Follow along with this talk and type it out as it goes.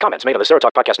Comments made on the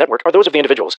Serotalk Podcast Network are those of the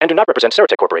individuals and do not represent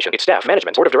Serotech Corporation, its staff,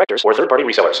 management, board of directors, or third-party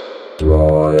resellers.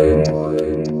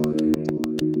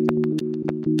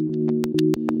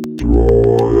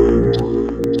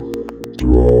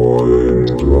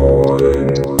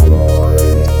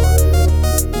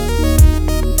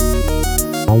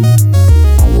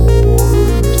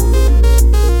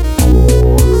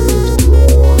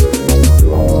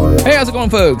 Hey, how's it going,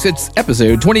 folks? It's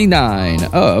episode 29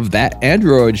 of That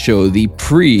Android Show, the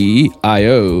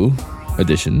pre-IO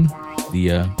edition.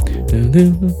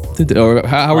 Or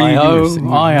how are you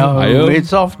doing? IO.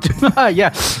 It's off.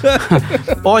 Yeah.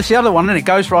 Oh, it's the other one, and it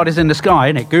Ghost Riders in the Sky,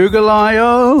 isn't it? Google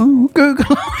I.O.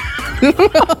 Google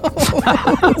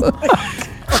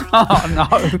Oh, no.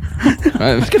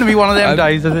 It's going to be one of them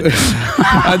days, isn't it?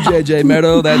 I'm JJ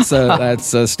Meadow. That's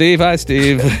Steve. Hi,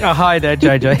 Steve. Hi there,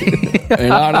 JJ.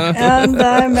 And Anna. And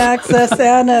I'm Access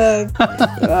Anna,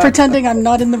 pretending I'm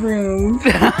not in the room.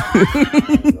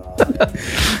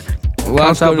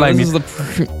 Well, this is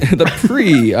the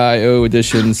pre-IO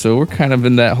edition, so we're kind of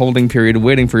in that holding period,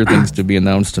 waiting for things to be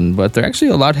announced. But there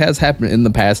actually a lot has happened in the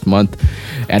past month,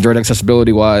 Android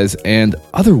accessibility-wise and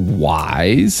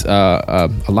otherwise. A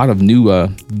lot of new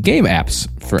game apps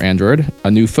for Android,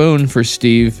 a new phone for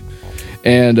Steve,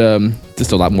 and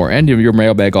just a lot more. And your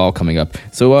mailbag all coming up.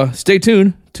 So stay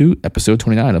tuned to episode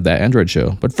 29 of That Android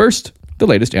Show. But first, the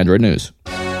latest Android news.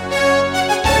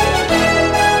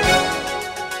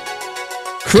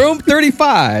 Chrome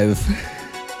 35.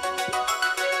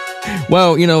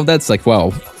 Well, that's like,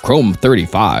 Chrome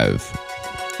 35.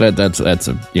 That's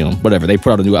a, whatever. They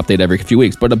put out a new update every few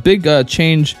weeks. But a big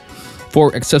change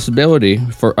for accessibility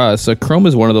for us. Chrome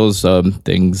is one of those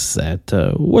things that,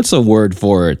 what's the word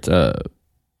for it?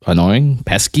 Annoying?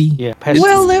 Pesky? Yeah, pesky.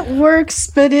 Well, it works,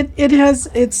 but it has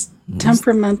its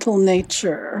temperamental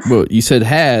nature. Well, you said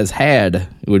had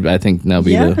would, I think, now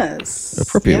be the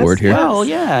appropriate word here. Well,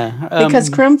 yeah. Because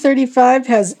Chrome 35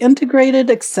 has integrated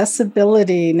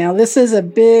accessibility. Now, this is a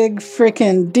big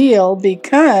frickin' deal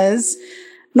because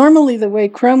normally the way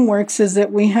Chrome works is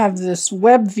that we have this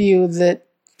web view that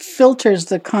filters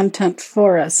the content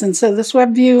for us. And so this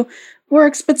web view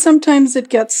works, but sometimes it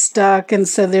gets stuck. And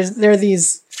so there are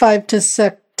these 5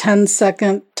 to 10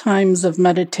 second times of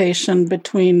meditation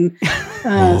between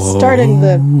starting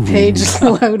the page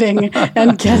loading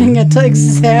and getting it to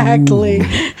exactly.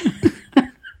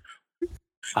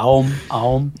 Oh,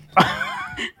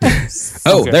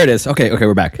 there it is. Okay,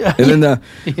 we're back. And then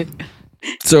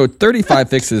so 35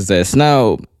 fixes this.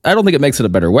 Now, I don't think it makes it a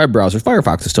better web browser.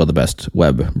 Firefox is still the best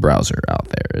web browser out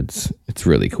there. It's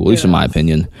really cool, at least in my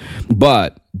opinion.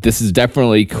 But this is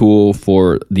definitely cool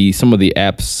for some of the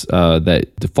apps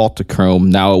that default to Chrome.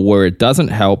 Now, where it doesn't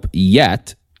help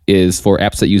yet is for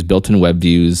apps that use built-in web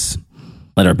views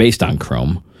that are based on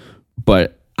Chrome.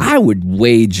 But I would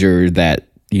wager that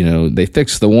they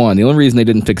fixed the one. The only reason they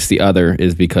didn't fix the other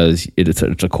is because it's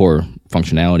a core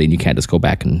functionality, and you can't just go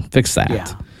back and fix that.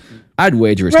 Yeah. I'd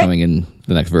wager it's coming in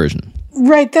the next version.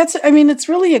 Right. It's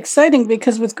really exciting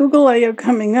because with Google I.O.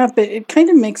 coming up, it kind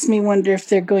of makes me wonder if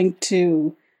they're going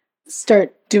to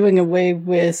start doing away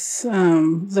with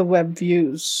the web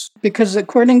views. Because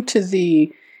according to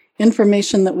the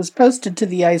information that was posted to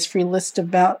the Eyes Free list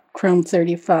about Chrome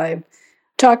 35,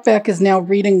 TalkBack is now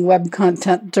reading web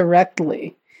content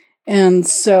directly. And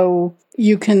so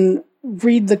you can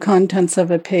read the contents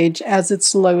of a page as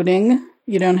it's loading.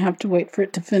 You don't have to wait for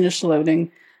it to finish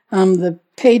loading. The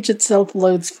page itself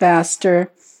loads faster.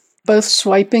 Both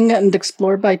swiping and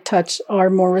explore by touch are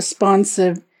more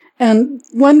responsive. And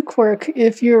one quirk,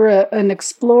 if you're an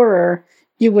explorer,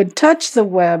 you would touch the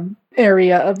web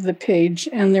area of the page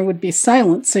and there would be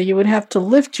silence. So you would have to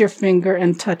lift your finger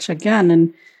and touch again.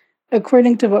 And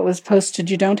according to what was posted,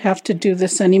 you don't have to do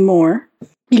this anymore.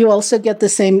 You also get the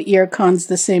same ear cons,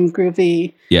 the same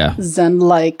groovy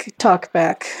Zen-like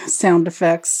talkback sound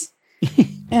effects.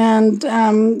 And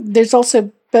there's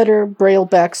also better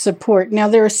Brailleback support. Now,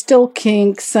 there are still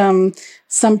kinks. Some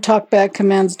talkback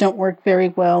commands don't work very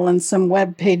well, and some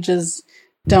web pages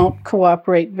don't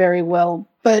cooperate very well.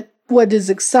 But what is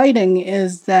exciting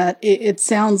is that it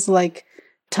sounds like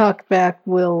talkback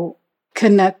will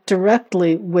connect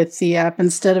directly with the app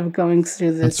instead of going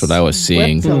through this. That's what I was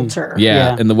seeing. Web filter.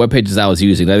 Yeah, and the web pages I was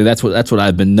using, that's what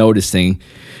I've been noticing,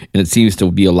 and it seems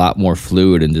to be a lot more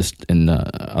fluid and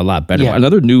a lot better. Yeah.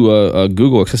 Another new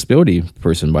Google accessibility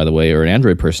person, by the way, or an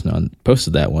Android person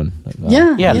posted that one.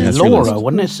 Laura,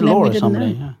 wasn't it? Laura,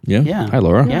 somebody. Yeah. Hi,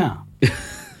 Laura. Yeah.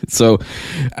 So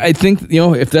I think,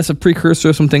 if that's a precursor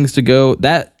of some things to go,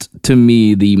 that to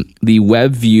me, the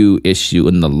web view issue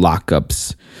and the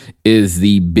lockups is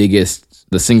the biggest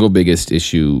the single biggest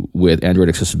issue with Android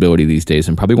accessibility these days,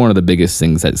 and probably one of the biggest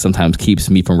things that sometimes keeps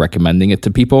me from recommending it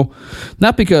to people.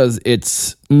 Not because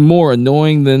it's more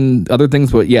annoying than other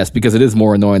things, but yes, because it is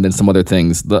more annoying than some other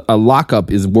things. A lockup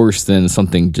is worse than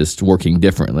something just working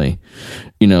differently.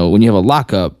 When you have a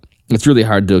lockup, it's really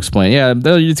hard to explain. Yeah,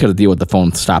 you just got to deal with the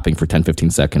phone stopping for 10, 15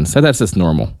 seconds. So that's just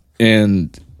normal.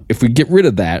 And if we get rid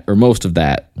of that, or most of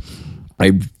that,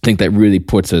 I think that really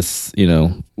puts us,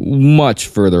 much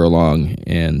further along,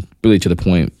 and really to the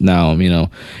point now,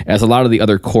 as a lot of the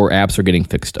other core apps are getting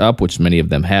fixed up, which many of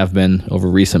them have been over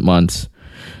recent months,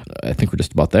 I think we're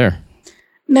just about there.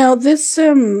 Now, this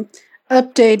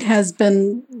update has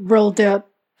been rolled out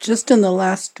just in the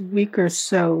last week or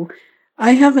so.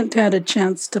 I haven't had a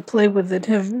chance to play with it.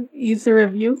 Have either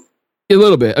of you? A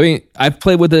little bit. I mean, I've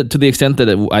played with it to the extent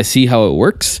that I see how it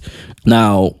works.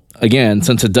 Now, again,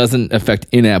 since it doesn't affect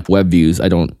in-app web views, I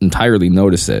don't entirely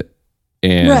notice it.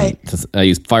 And since I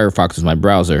use Firefox as my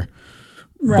browser.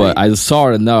 Right. But I saw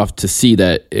it enough to see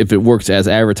that if it works as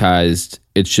advertised,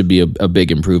 it should be a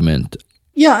big improvement.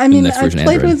 Yeah, I mean, I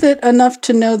played with it enough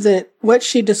to know that what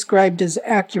she described is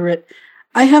accurate.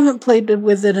 I haven't played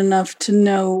with it enough to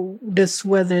notice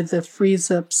whether the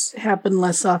freeze-ups happen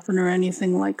less often or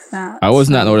anything like that. I was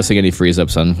not noticing any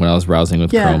freeze-ups when I was browsing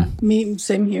with Chrome. Yeah,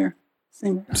 same here.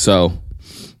 So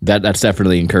that's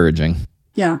definitely encouraging.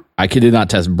 Yeah. I did not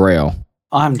test Braille.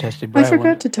 I haven't tested Braille. I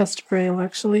forgot to test Braille,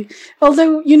 actually.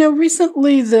 Although,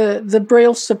 recently the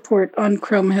Braille support on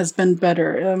Chrome has been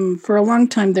better. For a long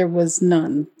time, there was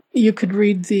none. You could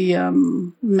read the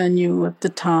menu at the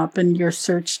top and your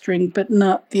search string, but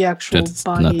not the actual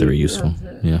body. Not very useful.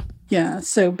 Yeah. Yeah.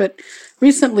 But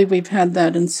recently we've had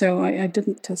that, and so I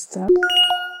didn't test that.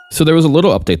 So there was a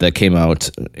little update that came out,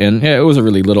 and it was a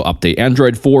really little update.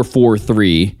 Android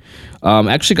 4.4.3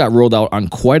 actually got rolled out on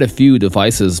quite a few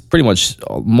devices, pretty much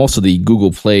most of the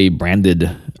Google Play branded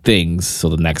things, so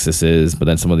the Nexus is, but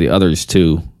then some of the others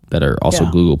too that are also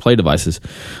Google Play devices.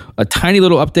 A tiny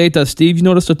little update. Steve, you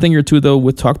noticed a thing or two, though,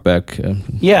 with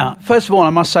TalkBack. Yeah. First of all, I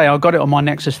must say I got it on my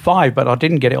Nexus 5, but I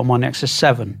didn't get it on my Nexus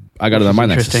 7. I got it on my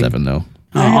Nexus 7, though.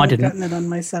 I didn't. gotten it on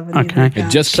my 7 Okay. either. It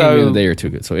just came in a day or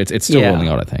two, so it's still rolling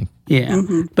out, I think. Yeah.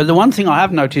 Mm-hmm. But the one thing I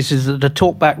have noticed is that the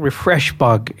TalkBack refresh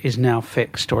bug is now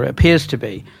fixed, or it appears to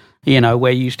be.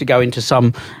 Where you used to go into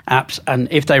some apps, and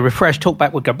if they refresh,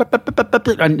 TalkBack would go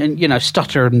and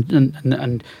stutter,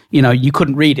 and you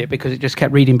couldn't read it because it just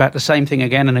kept reading back the same thing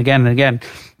again and again and again.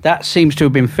 That seems to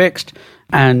have been fixed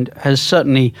and has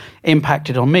certainly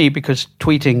impacted on me because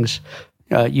tweetings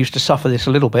used to suffer this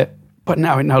a little bit, but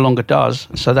now it no longer does.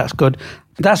 So that's good.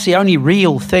 That's the only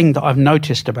real thing that I've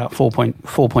noticed about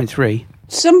 4.3.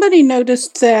 Somebody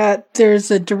noticed that there's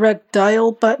a direct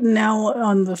dial button now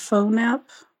on the phone app.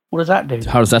 What does that do?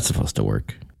 How is that supposed to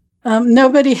work?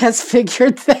 Nobody has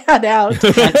figured that out.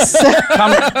 Come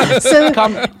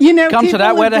to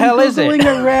that. Where the hell is it?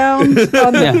 Googling around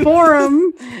on the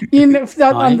forum,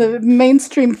 on the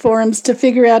mainstream forums to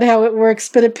figure out how it works.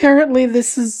 But apparently,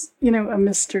 this is a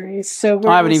mystery. So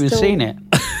I haven't even seen it.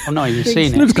 I've not even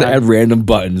seen it. It's going to add random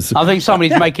buttons. I think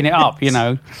somebody's making it up.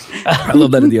 I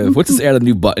love that idea. Let's just add a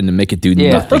new button and make it do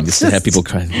nothing, just to have people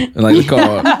try and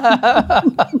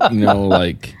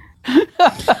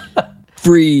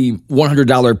free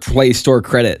 $100 Play Store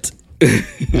credit.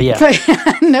 Yeah.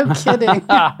 No kidding.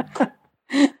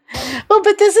 Well,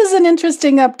 but this is an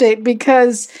interesting update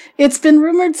because it's been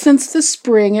rumored since the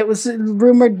spring. It was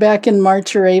rumored back in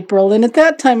March or April. And at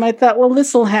that time, I thought, well,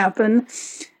 this will happen.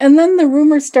 And then the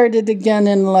rumor started again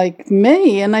in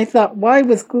May. And I thought, why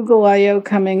with Google I.O.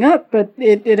 coming up? But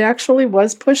it actually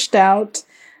was pushed out.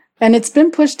 And it's been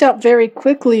pushed out very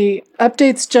quickly.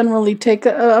 Updates generally take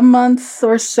a month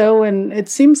or so, and it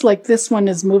seems like this one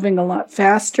is moving a lot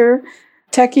faster.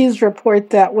 Techies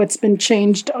report that what's been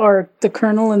changed are the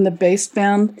kernel and the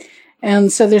baseband.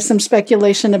 And so there's some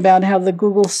speculation about how the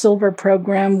Google Silver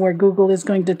program, where Google is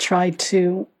going to try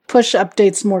to push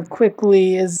updates more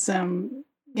quickly, is in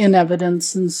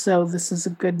evidence. And so this is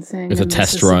a good thing. It's a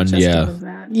test run,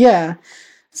 Yeah.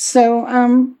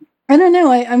 So, I don't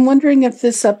know. I'm wondering if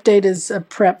this update is a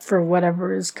prep for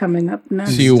whatever is coming up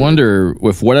next. So you wonder,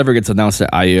 with whatever gets announced at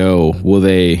I.O., will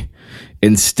they,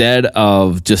 instead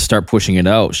of just start pushing it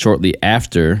out shortly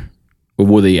after, or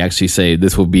will they actually say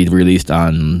this will be released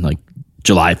on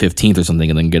July 15th or something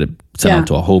and then get it sent out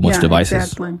to a whole bunch of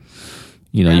devices? Exactly.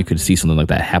 You could see something like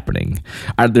that happening.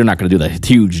 They're not going to do the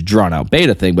huge drawn-out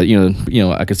beta thing, but,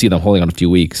 I could see them holding on a few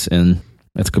weeks, and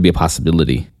that could be a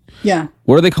possibility. Yeah.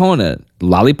 What are they calling it?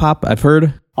 Lollipop, I've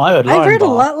heard? I've heard a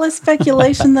lot less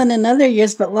speculation than in other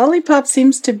years, but Lollipop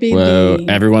seems to be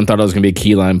everyone thought it was going to be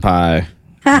key lime pie.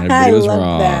 Everybody was love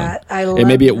wrong. that. I love and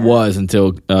maybe it that. was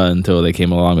until they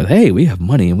came along with, hey, we have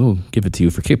money and we'll give it to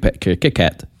you for Kit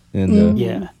Kat. And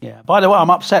Yeah. By the way, I'm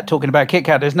upset talking about Kit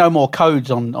Kat. There's no more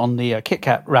codes on the Kit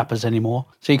Kat wrappers anymore,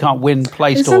 so you can't win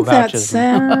Play Store Isn't that vouchers. you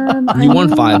sad? won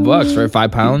 $5,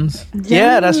 right? £5.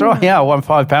 Yeah, that's right. Yeah, I won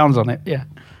 £5 on it. Yeah.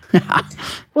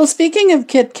 Well, speaking of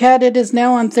Kit Kat, it is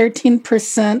now on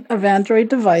 13% of Android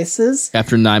devices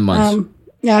After 9 months.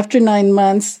 after 9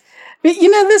 months. But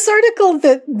this article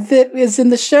that is in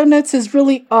the show notes is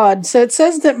really odd. So it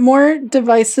says that more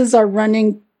devices are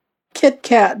running Kit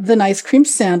Kat than Ice Cream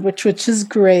Sandwich, which is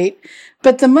great.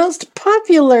 But the most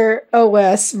popular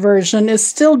OS version is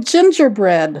still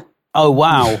Gingerbread. Oh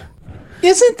wow,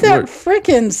 Isn't that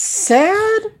freaking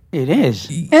sad? it is.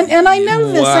 And I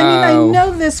know this. I mean, I Wow.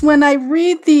 know this. When I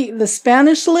read the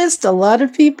Spanish list, a lot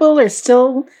of people are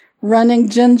still running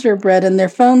Gingerbread, and their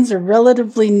phones are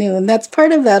relatively new. And that's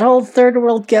part of that whole third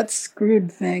world gets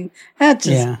screwed thing. That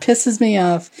just pisses me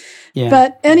off. Yeah.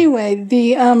 But anyway,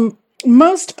 the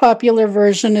most popular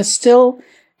version is still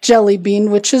Jelly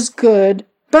Bean, which is good.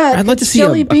 But I'd like to it's see a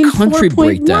Jelly Bean country 4.1.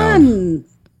 breakdown.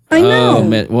 I know. Oh,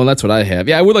 man. Well, that's what I have.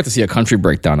 Yeah, I would like to see a country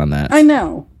breakdown on that. I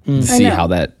know. See know. how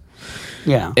that.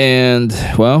 Yeah. And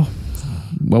well,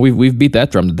 we've beat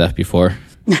that drum to death before.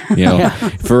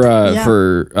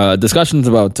 For discussions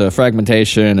about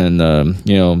fragmentation and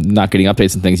not getting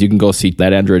updates and things, you can go see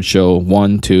that Android show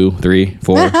 1, 2, 3,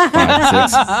 4, 5,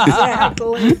 6.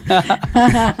 Exactly.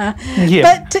 Yeah.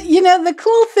 But, the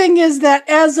cool thing is that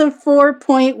as of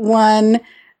 4.1,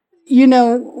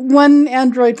 one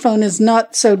Android phone is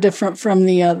not so different from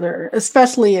the other,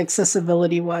 especially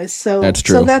accessibility wise. So That's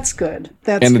true. So that's good.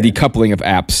 That's And good. the decoupling of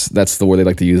apps, that's the word they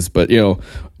like to use. But,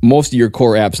 most of your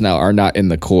core apps now are not in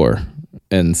the core.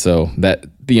 And so that,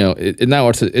 now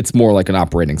it's more like an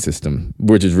operating system,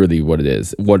 which is really what it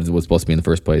is, what it was supposed to be in the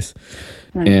first place.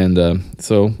 Right. And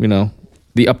so,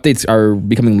 the updates are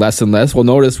becoming less and less. Well,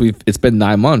 notice it's been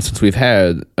 9 months since we've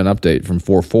had an update from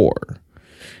 4.4.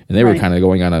 And they were Right. kind of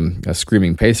going on a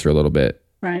screaming pace for a little bit.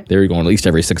 Right. They were going at least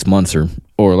every 6 months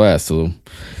or less. So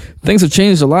things have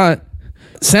changed a lot.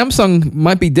 Samsung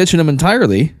might be ditching them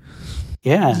entirely.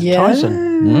 Yeah. Yes.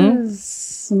 Tyson.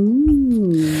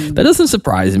 That doesn't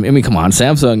surprise me. I mean, come on,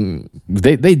 Samsung,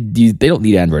 they don't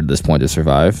need Android at this point to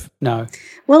survive. No.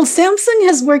 Well, Samsung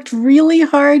has worked really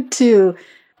hard to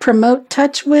promote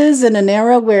TouchWiz in an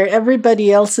era where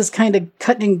everybody else is kind of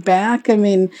cutting back. I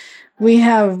mean, we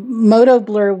have Moto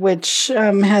Blur, which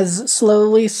has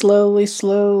slowly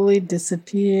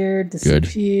disappeared.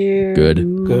 Good.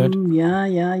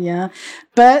 Yeah.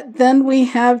 But then we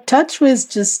have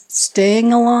TouchWiz just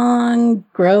staying along,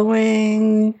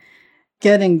 growing,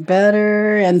 getting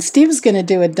better. And Steve's going to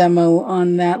do a demo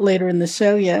on that later in the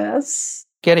show, yes.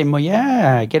 Getting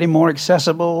more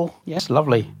accessible. Yes,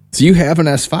 lovely. So you have an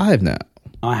S5 now.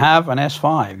 I have an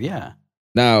S5, yeah.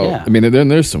 Now, Yeah. I mean, then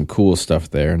there's some cool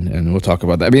stuff there, and we'll talk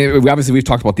about that. I mean, obviously, we've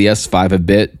talked about the S5 a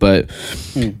bit, but,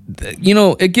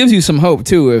 it gives you some hope,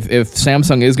 too. If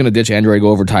Samsung is going to ditch Android, go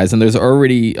over Tizen, there's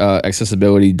already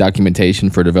accessibility documentation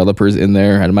for developers in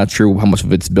there. I'm not sure how much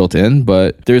of it's built in,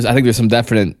 but I think there's some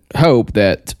definite hope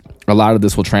that a lot of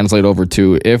this will translate over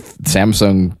to if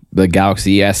Samsung, the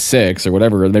Galaxy S6 or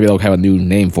whatever, maybe they'll have a new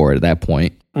name for it at that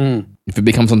point. If it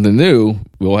becomes something new,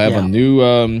 we'll have a new...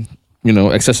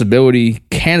 accessibility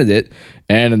candidate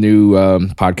and a new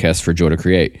podcast for Joe to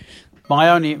create. My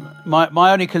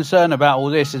only concern about all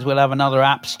this is we'll have another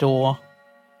App Store,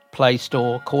 Play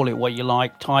Store, call it what you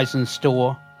like, Tizen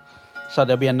Store. So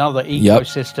there'll be another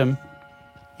ecosystem.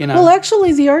 Well,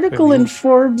 actually, the article in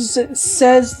Forbes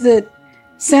says that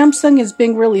Samsung is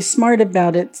being really smart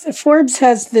about it. Forbes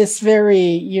has this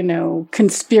very,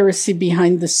 conspiracy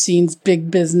behind the scenes, big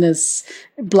business,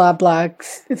 blah, blah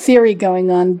theory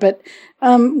going on. But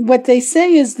what they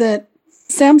say is that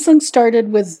Samsung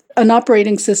started with an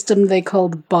operating system they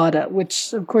called Bada,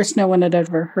 which, of course, no one had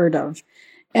ever heard of.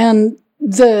 And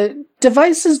the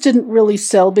devices didn't really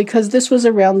sell because this was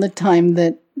around the time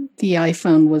that the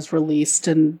iPhone was released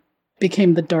and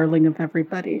became the darling of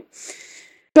everybody.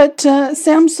 But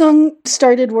Samsung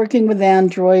started working with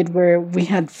Android, where we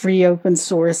had free open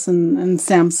source, and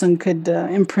Samsung could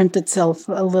imprint itself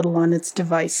a little on its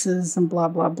devices and blah,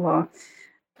 blah, blah.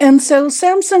 And so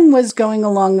Samsung was going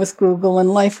along with Google,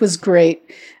 and life was great.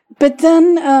 But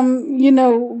then,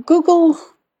 Google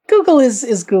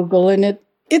is Google, and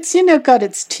it's got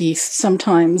its teeth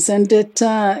sometimes, and it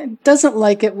doesn't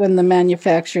like it when the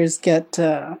manufacturers get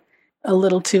a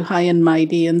little too high and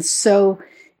mighty, and so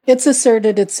it's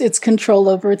asserted its control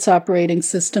over its operating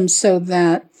system so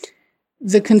that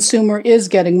the consumer is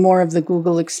getting more of the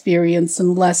Google experience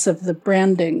and less of the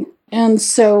branding. And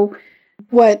so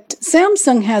what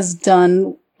Samsung has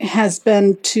done has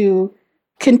been to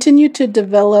continue to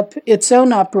develop its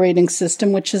own operating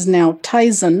system, which is now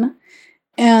Tizen.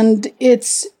 And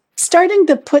it's starting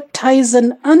to put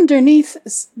Tizen underneath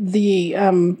the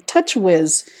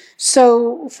TouchWiz.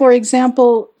 So, for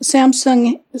example,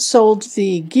 Samsung sold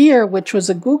the Gear, which was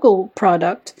a Google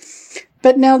product,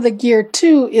 but now the Gear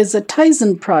 2 is a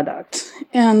Tizen product.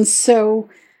 And so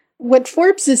what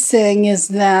Forbes is saying is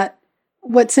that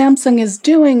what Samsung is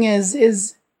doing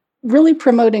is really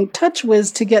promoting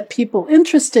TouchWiz to get people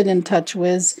interested in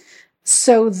TouchWiz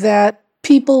so that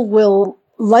people will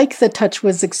like the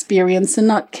TouchWiz experience and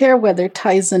not care whether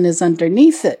Tizen is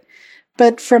underneath it.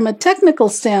 But from a technical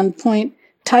standpoint,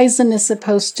 Tizen is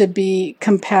supposed to be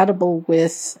compatible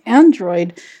with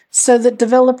Android so that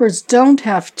developers don't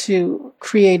have to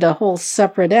create a whole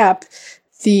separate app.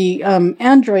 The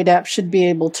Android app should be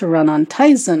able to run on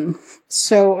Tizen.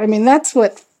 So, I mean, that's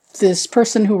what this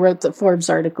person who wrote the Forbes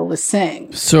article is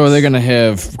saying. So are they going to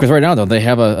have, because right now, don't they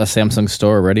have a Samsung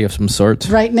store already of some sort?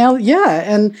 Right now, yeah.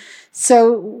 And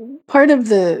so part of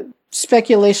the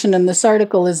speculation in this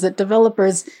article is that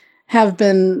developers have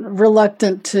been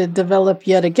reluctant to develop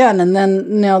yet again. And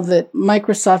then now that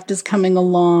Microsoft is coming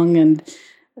along and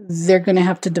they're going to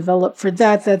have to develop for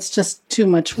that, that's just too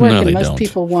much work. No, and most don't.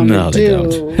 people want No, to do.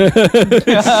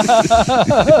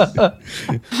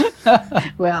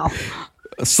 Well,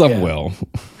 Some will.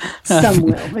 Some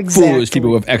will, exactly. Foolish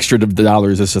people with extra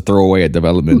dollars just to throw away at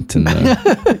development. And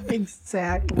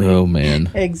Exactly. oh,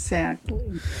 man.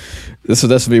 Exactly. This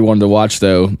will be one to watch,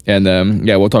 though. And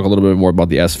we'll talk a little bit more about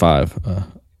the S5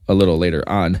 a little later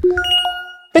on.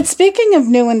 But speaking of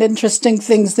new and interesting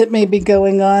things that may be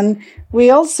going on, we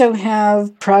also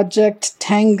have Project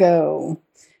Tango.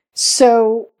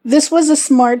 So this was a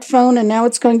smartphone, and now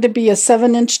it's going to be a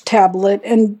 7-inch tablet.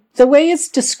 And the way it's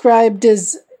described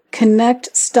is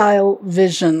Kinect-style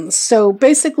vision. So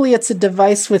basically, it's a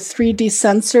device with 3D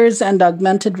sensors and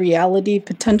augmented reality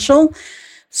potential.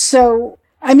 So,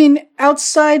 I mean,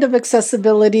 outside of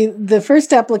accessibility, the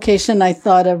first application I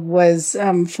thought of was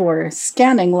for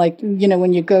scanning, like,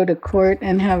 when you go to court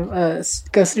and have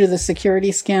go through the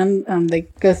security scan, they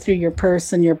go through your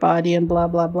purse and your body and blah,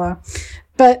 blah, blah.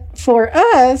 But for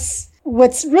us,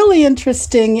 what's really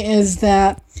interesting is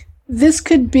that this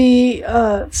could be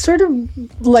sort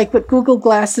of like what Google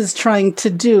Glass is trying to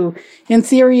do. In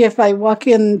theory, if I walk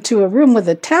into a room with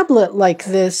a tablet like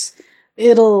this,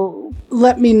 it'll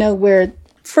let me know where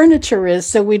furniture is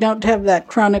so we don't have that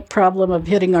chronic problem of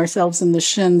hitting ourselves in the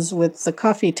shins with the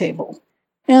coffee table.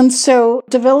 And so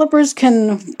developers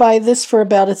can buy this for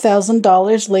about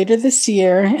 $1,000 later this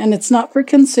year, and it's not for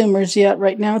consumers yet.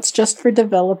 Right now, it's just for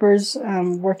developers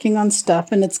working on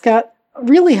stuff, and it's got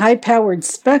really high-powered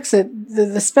specs.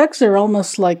 The specs are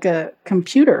almost like a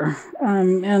computer,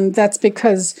 and that's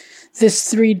because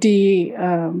this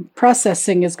 3D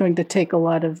processing is going to take a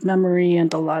lot of memory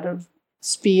and a lot of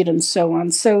speed and so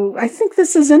on. So I think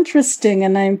this is interesting,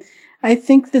 and I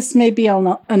think this may be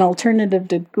an alternative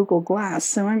to Google Glass.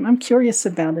 So I'm curious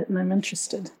about it, and I'm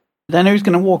interested. Then who's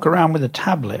going to walk around with a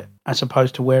tablet as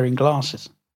opposed to wearing glasses?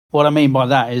 What I mean by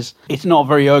that is it's not a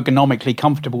very ergonomically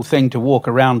comfortable thing to walk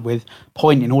around with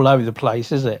pointing all over the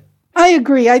place, is it? I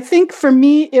agree. I think for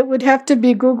me, it would have to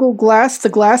be Google Glass, the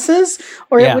glasses,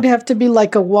 or it would have to be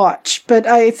like a watch. But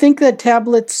I think that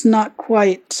tablet's not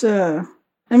quite...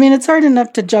 it's hard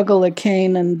enough to juggle a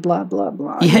cane and blah, blah,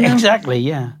 blah. Yeah, exactly,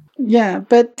 yeah. Yeah,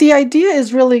 but the idea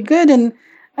is really good, and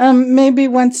maybe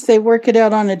once they work it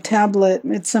out on a tablet,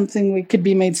 it's something we could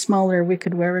be made smaller. We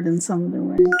could wear it in some other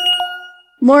way.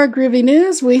 More groovy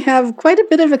news. We have quite a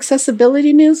bit of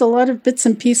accessibility news, a lot of bits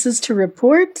and pieces to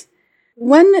report.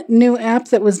 One new app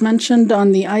that was mentioned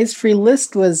on the Eyes Free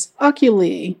list was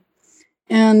Oculi.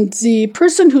 And the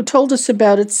person who told us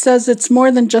about it says it's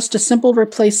more than just a simple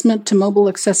replacement to mobile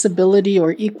accessibility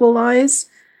or equalize.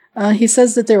 He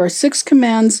says that there are 6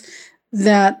 commands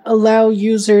that allow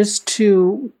users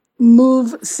to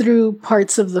move through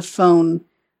parts of the phone.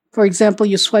 For example,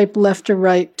 you swipe left or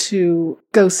right to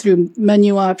go through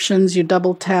menu options. You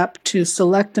double tap to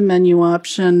select a menu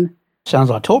option. Sounds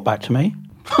like talkback to me.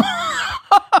 Hold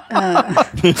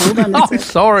on a I'm second.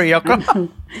 sorry.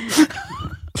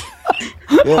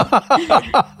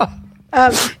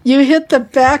 You hit the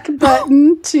back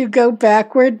button to go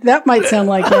backward. That might sound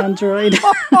like Android.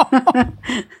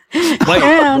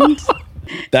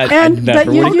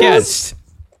 Never would have guessed.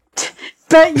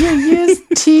 But you use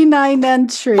T9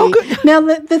 entry. Now,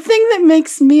 the thing that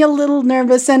makes me a little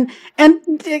nervous, and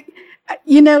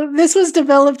This was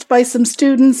developed by some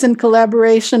students in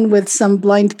collaboration with some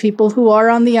blind people who are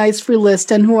on the eyes-free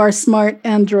list and who are smart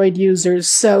Android users.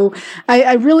 So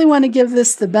I really want to give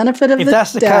this the benefit of the doubt. If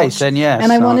that's the case, then yes.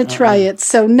 And I want to try it.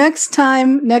 So next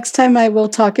time I will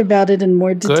talk about it in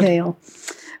more detail. Good.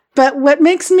 But what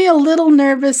makes me a little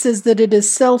nervous is that it is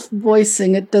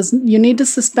self-voicing. You need to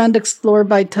suspend Explore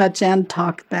by touch and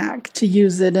talk back to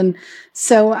use it. And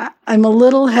so I'm a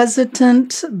little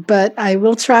hesitant, but I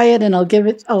will try it and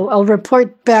I'll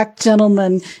report back,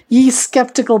 gentlemen, ye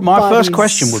skeptical My bodies. first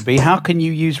question would be, how can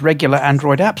you use regular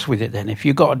Android apps with it then? If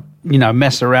you've got to,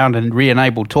 mess around and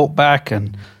re-enable talkback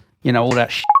and, all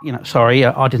that sorry,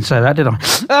 I didn't say that, did I?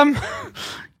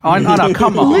 I know,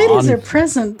 come on. Ladies are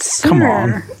present, sir. Come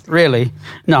on, really?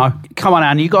 No, come on,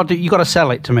 Anne. You got to sell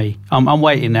it to me. I'm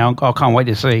waiting now. I can't wait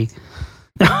to see.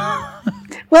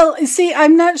 Well, see,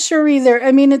 I'm not sure either.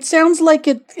 I mean, it sounds like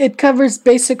it covers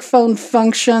basic phone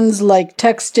functions like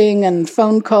texting and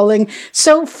phone calling.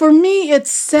 So for me, it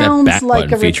sounds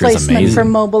like a replacement for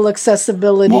mobile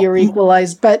accessibility or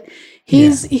equalized, but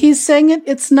he's saying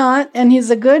it's not, and he's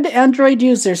a good Android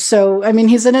user. So, I mean,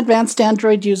 he's an advanced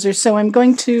Android user. So I'm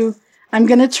going to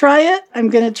try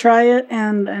it.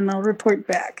 And I'll report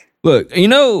back. Look,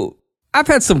 I've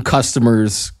had some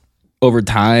customers over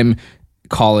time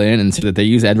call in and say that they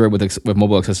use Android with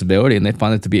mobile accessibility, and they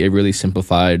find it to be a really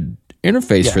simplified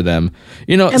interface for them.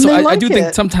 So I do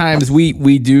think sometimes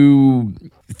we do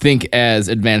think as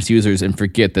advanced users and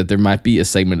forget that there might be a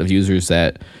segment of users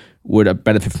that would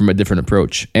benefit from a different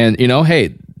approach. And,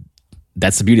 hey,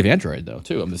 that's the beauty of Android, though,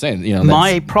 too. I'm just saying,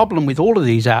 My problem with all of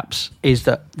these apps is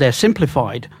that they're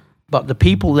simplified, but the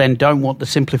people then don't want the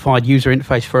simplified user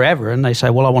interface forever. And they say,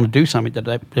 well, I want to do something that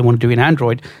they want to do in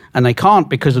Android. And they can't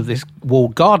because of this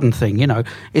walled garden thing.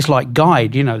 It's like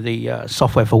Guide, the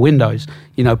software for Windows,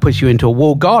 puts you into a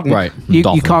walled garden. Right. You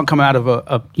can't come out of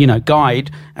a Guide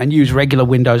and use regular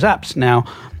Windows apps. Now,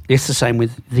 it's the same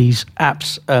with these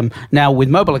apps. Now, with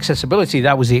mobile accessibility,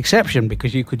 that was the exception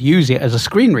because you could use it as a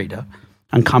screen reader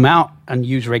and come out and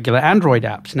use regular Android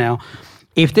apps. Now,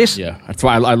 if this... Yeah, that's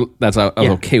why I was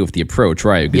okay with the approach,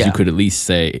 right? Because you could at least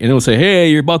say... And it'll say, hey,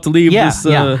 you're about to leave this...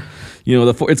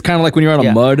 it's kind of like when you're on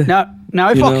a mud. Now,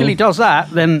 if Oculus does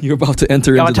that, then... You're about to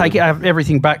enter into... I take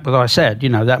everything back that I said.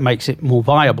 That makes it more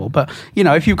viable. But,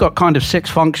 if you've got kind of 6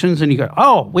 functions and you go,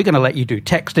 oh, we're going to let you do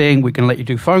texting, we're going to let you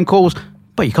do phone calls...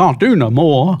 but you can't do no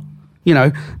more,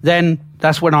 then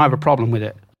that's when I have a problem with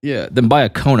it. Yeah, then buy a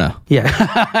Kona.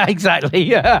 Yeah, exactly.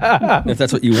 Yeah. If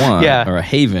that's what you want. Yeah. Or a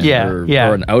Haven.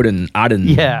 Or an Odin.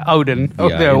 Yeah, Odin.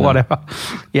 Or whatever.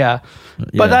 Yeah.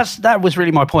 But that was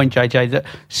really my point, JJ, that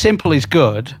simple is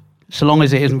good so long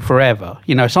as it isn't forever.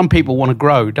 Some people want to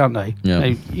grow, don't they?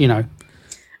 Yeah.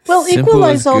 Well,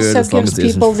 Equalize also gives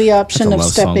people the option of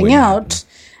stepping out.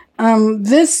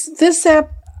 This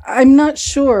app, I'm not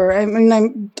sure. I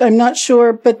mean, I'm not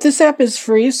sure, but this app is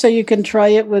free, so you can try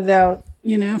it without,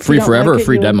 free forever,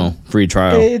 free demo, free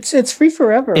trial. It's free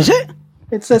forever. Is it?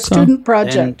 It's a student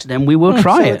project. Then we will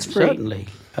try it. It's free. Certainly.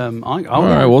 All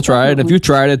right, we'll try it. If you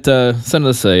tried it, send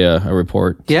us a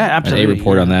report. Yeah, absolutely. A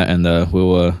report on that, and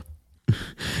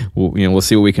we'll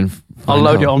see what we can. I'll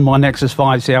load it on my Nexus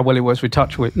 5, see how well it works with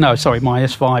TouchWiz. No, sorry, my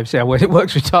S5, see how well it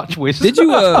works with TouchWiz. Did you,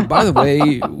 by the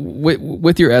way,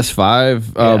 with your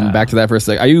S5, back to that for a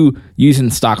sec, are you using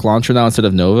stock launcher now instead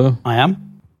of Nova? I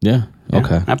am. Yeah,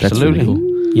 okay. Absolutely. That's really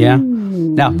cool. Yeah.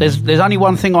 Now, there's only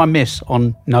one thing I miss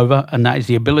on Nova, and that is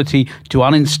the ability to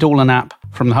uninstall an app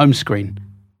from the home screen.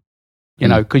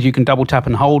 Because you can double tap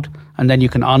and hold, and then you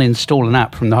can uninstall an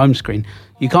app from the home screen.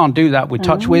 You can't do that with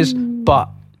TouchWiz, but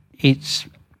it's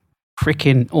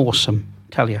freaking awesome,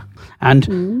 tell you.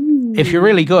 And if you're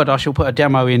really good, I shall put a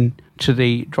demo in to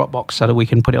the Dropbox so that we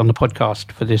can put it on the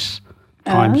podcast for this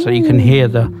time, so you can hear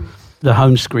the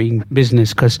home screen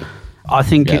business, because I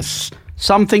think it's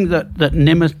something that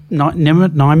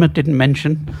Nima didn't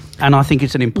mention, and I think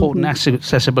it's an important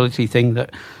accessibility thing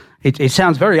that it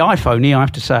sounds very iPhone-y, I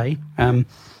have to say.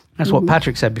 That's what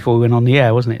Patrick said before we went on the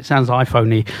air, wasn't it? It sounds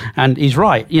iPhone-y, and he's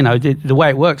right. The way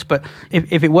it works. But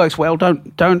if it works well,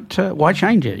 don't why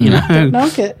change it? Don't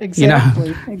knock it.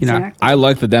 Exactly. Exactly. I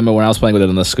liked the demo when I was playing with it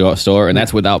in the store, and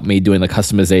that's without me doing the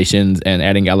customizations and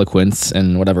adding eloquence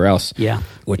and whatever else. Yeah,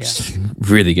 which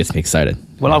really gets me excited.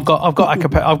 Well, I've got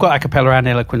acapella and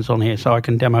eloquence on here, so I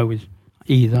can demo with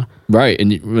either. Right,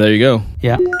 and there you go.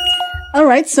 Yeah. All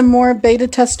right, some more beta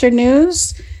tester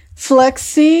news.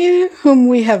 Flexi, whom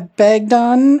we have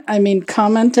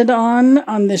commented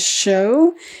on this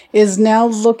show, is now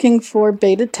looking for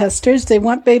beta testers. They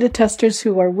want beta testers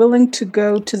who are willing to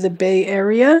go to the Bay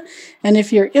Area. And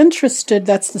if you're interested,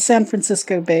 that's the San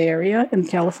Francisco Bay Area in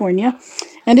California.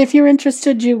 And if you're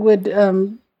interested, you would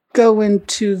go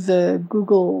into the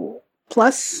Google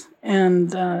Plus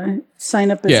and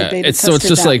sign up as a beta tester. So it's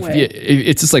just like way.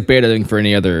 it's just like betaing for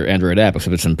any other Android app,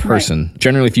 except it's in person. Right.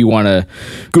 Generally, if you want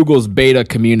Google's beta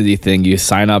community thing, you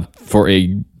sign up for a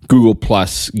Google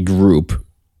Plus group.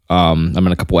 I'm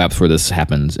in a couple apps where this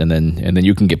happens, and then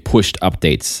you can get pushed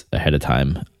updates ahead of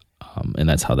time, and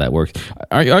that's how that works.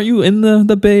 Are you in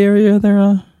the Bay Area there?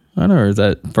 I don't know, or is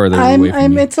that further away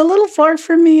from you? It's a little far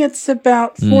from me. It's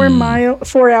about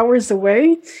 4 hours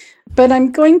away. But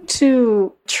I'm going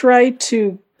to try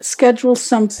to schedule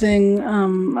something.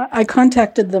 I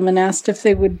contacted them and asked if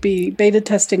they would be beta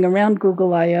testing around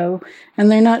Google I/O, and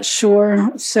they're not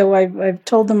sure. So I've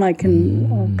told them I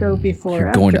can go before.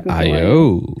 You're going to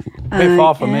I/O. A bit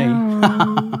far for me.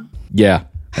 Yeah,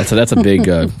 that's a big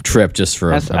trip just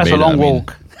for that's a long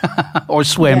walk. Or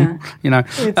swim,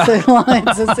 It's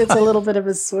a little bit of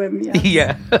a swim.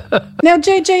 Yeah. Now,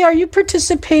 JJ, are you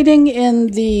participating in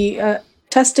the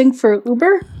testing for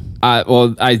Uber?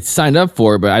 Well, I signed up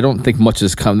for it, but I don't think much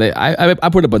has come. I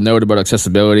put up a note about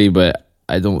accessibility, but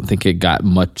I don't think it got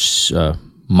much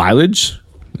mileage.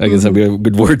 I guess that'd be a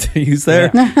good word to use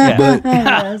there. Yeah. But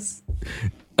Yes.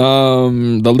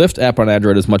 the Lyft app on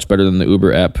Android is much better than the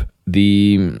Uber app.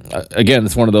 Again,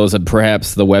 it's one of those that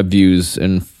perhaps the web views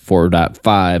in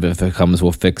 4.5, if it comes,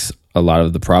 will fix a lot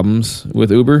of the problems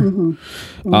with Uber.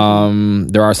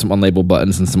 There are some unlabeled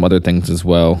buttons and some other things as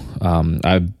well.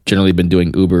 I've generally been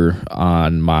doing Uber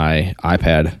on my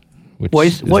iPad. What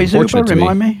is Uber?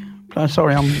 Remind me.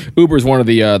 Sorry, Uber is one of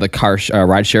the car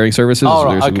ride sharing services. Oh,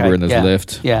 there's okay. Uber and there's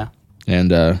Lyft. Yeah.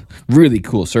 And really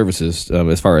cool services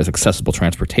as far as accessible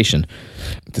transportation.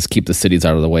 Just keep the cities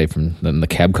out of the way from the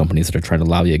cab companies that are trying to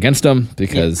lobby against them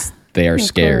because they are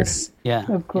scared. Yeah.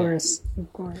 Of course.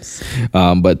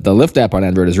 But the Lyft app on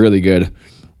Android is really good.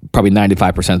 Probably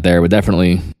 95% there, but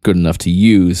definitely good enough to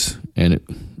use. And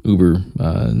Uber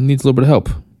needs a little bit of help.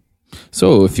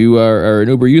 So if you are an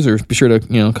Uber user, be sure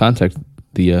to contact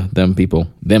them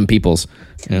peoples.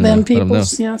 And, them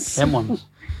peoples, yes. Them ones.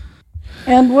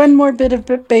 And one more bit of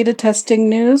beta testing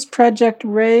news. Project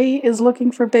Ray is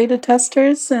looking for beta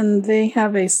testers, and they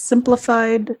have a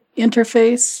simplified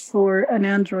interface for an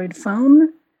Android phone.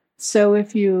 So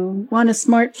if you want a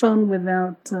smartphone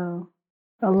without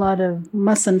a lot of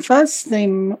muss and fuss,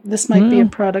 this might be a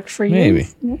product for you. Maybe.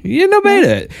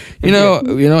 Beta.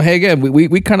 Hey, again,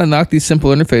 we kind of knock these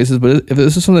simple interfaces, but if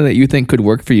this is something that you think could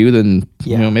work for you, then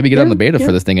maybe get on the beta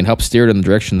for this thing and help steer it in the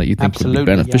direction that you think would be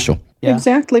beneficial. Yeah.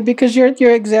 Exactly, because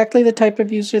you're exactly the type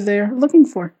of user they're looking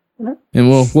for. And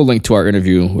we'll link to our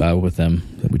interview with them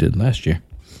that we did last year.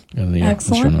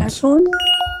 Excellent.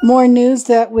 More news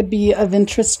that would be of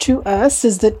interest to us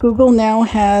is that Google now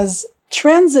has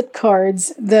transit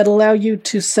cards that allow you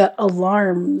to set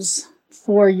alarms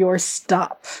for your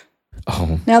stop.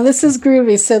 Oh. Now, this is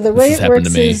groovy. So the way it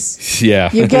works is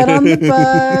you get on the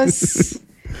bus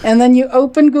and then you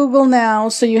open Google Now.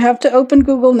 So you have to open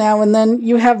Google Now, and then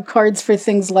you have cards for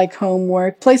things like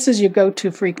homework, places you go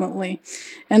to frequently.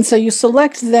 And so you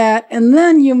select that, and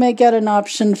then you may get an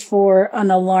option for an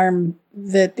alarm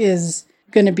that is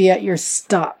going to be at your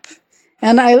stop.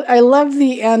 And I love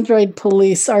the Android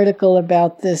Police article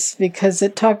about this because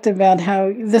it talked about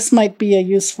how this might be a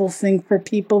useful thing for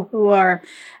people who are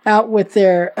out with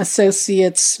their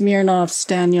associates, Smirnoff,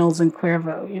 Staniels, and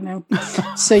Cuervo,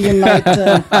 So you might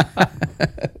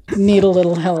need a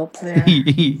little help there.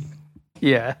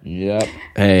 Yeah. Yep.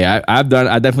 Hey, I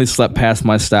definitely slept past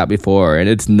my stop before, and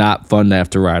it's not fun to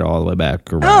have to ride all the way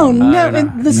back around. Oh, no.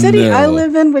 In the city I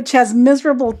live in, which has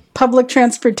miserable public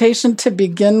transportation to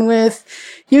begin with,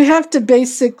 you have to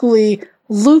basically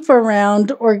loop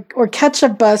around or catch a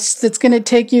bus that's going to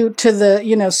take you to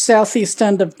the, southeast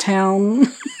end of town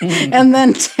and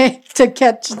then to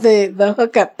catch the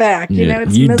hookup back.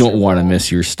 It's you miserable. don't want to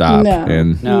miss your stop.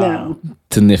 No.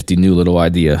 It's a nifty new little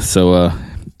idea. So,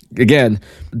 again,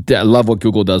 I love what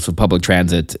Google does with public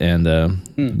transit, and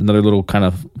another little kind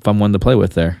of fun one to play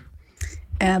with there.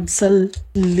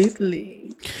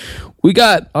 Absolutely. We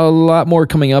got a lot more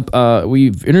coming up.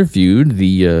 We've interviewed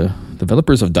the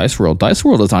developers of Dice World. Dice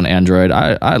World is on Android.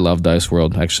 I love Dice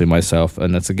World, actually, myself,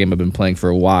 and that's a game I've been playing for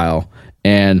a while.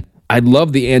 And I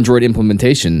love the Android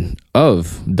implementation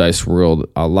of Dice World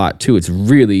a lot, too. It's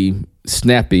really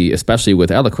snappy, especially with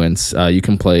Eloquence. You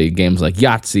can play games like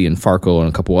Yahtzee and Farkle and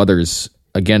a couple others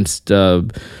against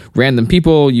random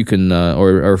people. You can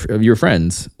or your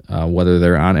friends, whether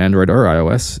they're on Android or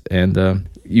iOS, and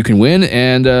you can win.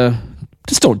 And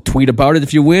just don't tweet about it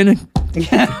if you win.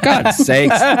 God's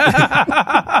sakes.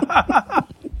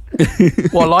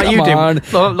 Well, like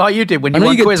you did when you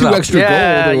won you Quiz get 2 Up. extra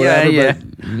gold or whatever,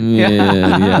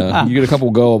 yeah. You get a couple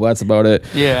gold, that's about it.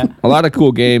 Yeah. A lot of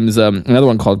cool games. Another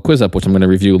one called Quiz Up, which I'm going to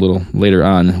review a little later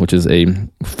on, which is a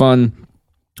fun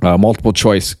multiple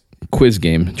choice quiz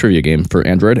game, trivia game for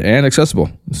Android and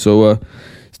accessible. So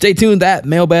stay tuned. That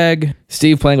mailbag,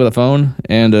 Steve playing with a phone,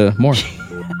 and more.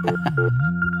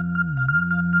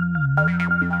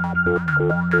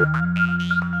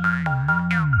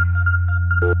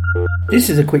 This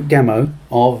is a quick demo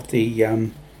of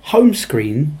the home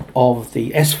screen of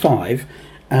the S5,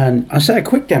 and I say a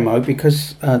quick demo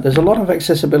because there's a lot of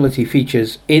accessibility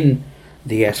features in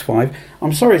the S5.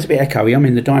 I'm sorry it's a bit echoey. I'm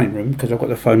in the dining room because I've got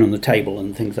the phone on the table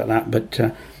and things like that, but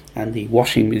and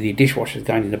the dishwasher is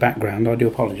going in the background. I do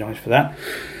apologise for that.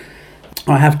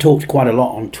 I have talked quite a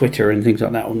lot on Twitter and things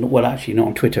like that. Well, actually not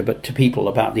on Twitter, but to people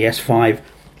about the S5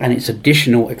 and its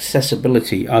additional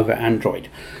accessibility over Android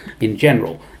in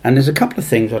general. And there's a couple of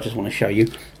things I just want to show you.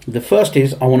 The first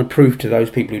is I want to prove to those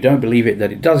people who don't believe it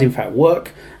that it does in fact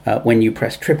work when you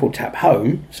press triple tap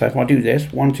home. So if I do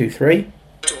this, 1, 2, 3.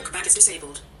 Talkback is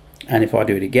disabled. And if I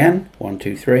do it again, 1,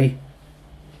 2, 3.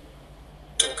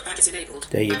 Talkback is enabled.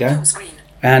 There you go. Home screen.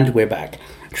 And we're back.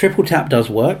 Triple tap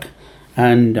does work.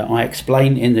 And I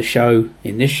explain in this show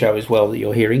as well that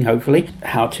you're hearing, hopefully,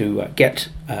 how to get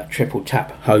triple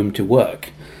tap home to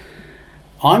work.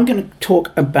 I'm going to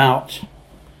talk about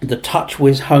the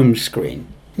TouchWiz home screen.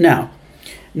 Now,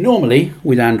 normally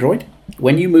with Android,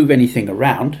 when you move anything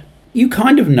around, you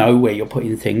kind of know where you're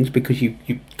putting things because you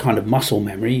kind of muscle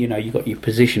memory, you've got your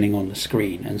positioning on the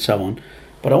screen and so on.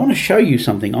 But I want to show you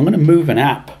something. I'm going to move an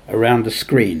app around the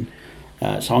screen.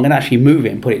 So I'm going to actually move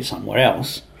it and put it somewhere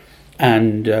else.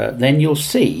 And then you'll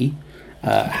see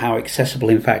how accessible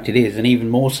in fact it is, and even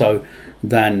more so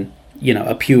than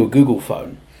a pure Google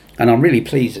phone. And I'm really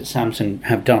pleased that Samsung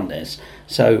have done this.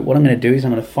 So what I'm going to do is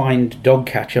I'm going to find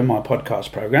Dogcatcher, my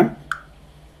podcast program.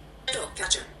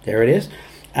 Dogcatcher. There it is.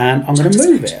 And I'm going to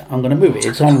move it.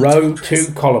 It's on row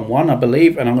 2, column 1, I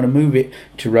believe, and I'm going to move it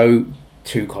to row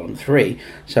 2, column 3.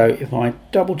 So if I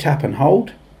double tap and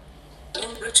hold.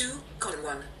 Row 2, column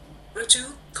 1. Row 2,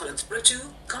 column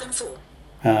 4.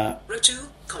 Row 2,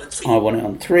 column 3. I want it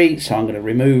on 3, so I'm going to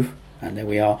remove, and there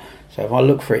we are. So if I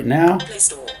look for it now, Play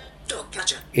Store.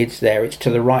 Dogcatcher. it's there. It's to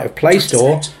the right of Play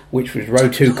Store, which was row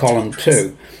 2, column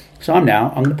 2. So I'm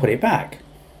going to put it back.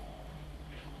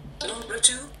 Row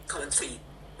 2, column 3.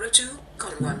 Row 2,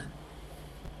 column 1.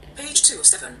 Page 2 of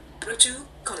 7. Row 2,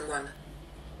 column 1.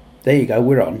 There you go,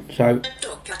 we're on. So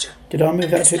Dogcatcher. did I move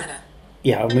that too? Scanner.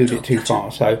 Yeah, I moved it too far.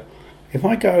 So if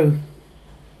I go,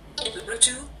 Row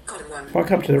 2, column 1. if I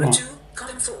come to the Row right, 2,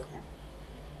 column 4.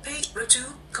 Page row 2,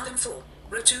 column 4.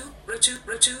 Row 2,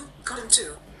 column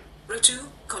 2. Row 2,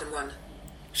 column 1.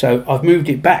 so I've moved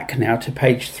it back now to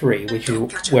page 3, which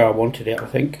is where I wanted it, I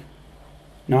think.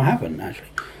 No, I haven't actually.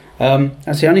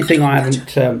 That's the only thing I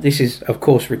haven't. This is, of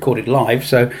course, recorded live,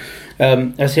 so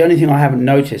that's the only thing I haven't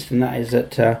noticed, and that is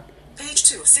that. Page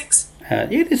 2 of 6.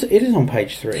 It is on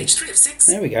page 3. Page 3 of 6.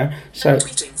 There we go. So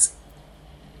Greetings.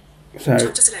 Tap so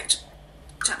to select.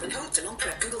 Tap and hold to long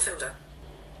press Google folder.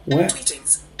 where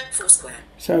Greetings. Foursquare.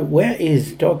 where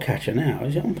is Dogcatcher now?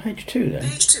 Is it on page 2 then?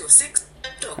 Page 2 of 6.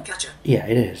 Dogcatcher. Yeah,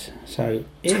 it is. So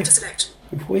Tap to if select.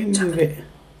 we move it,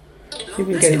 Long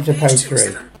we press get it to page page 2 of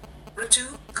 3. 7. Row 2,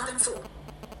 column 4.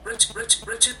 Row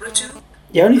 2.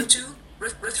 The only Row 2. Row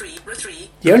 3. Row 3.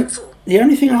 the Column only, 4. the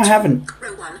only thing I haven't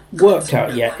Row 1. worked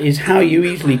out yet is how you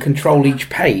easily control each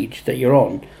page that you're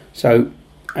on. So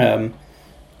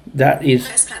that is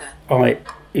S planner.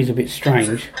 is a bit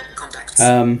strange. Contacts.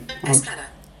 I'm, S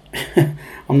planner.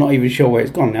 I'm not even sure where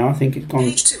it's gone now. I think it's gone.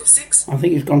 Page 2 of 6. I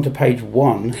think it's gone to page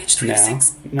 1 Page 3 of now.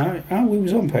 6. No, we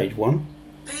was on page 1.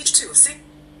 Page 2 of 6.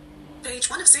 Page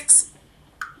 1 of 6.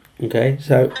 Okay,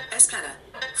 so S planner.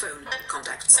 Phone.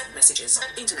 Contacts. Messages.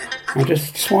 Internet. I'm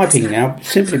just swiping now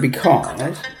simply because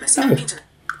no,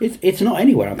 it's not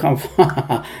anywhere. I can't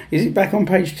find. Is it back on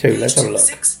page 2? Let's have a look.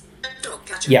 6.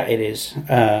 Dogcatcher. Yeah, it is.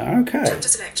 Okay. Tap to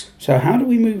select. So how do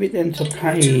we move it then to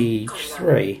page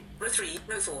 3? Row 3,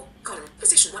 row 4, column,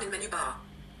 position 1 in menu bar.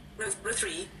 Row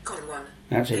 3, column 1.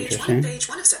 That's Page interesting. 1, page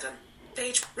 1 of 7.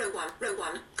 Page, row 1,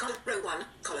 column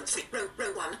 3,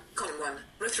 row 1, column 1.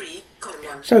 Row 3, column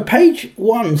 1. So page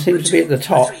 1 seems to be at the Row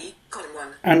top, 3, column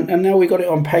 1. and now we got it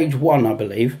on page 1, I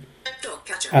believe.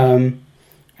 Dogcatcher.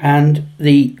 And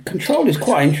the control is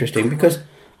quite interesting because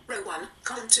Row 1,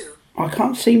 column 2. I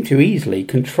can't seem to easily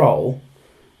control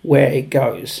where it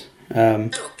goes.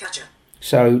 Dog catcher.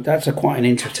 So that's quite an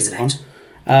interesting one. Select.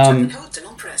 Tap and hold to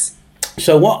long press.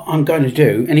 So what I'm going to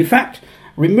do, and in fact,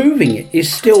 removing it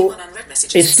is still 21 unread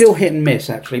messages. it's still hit and miss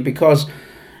actually, because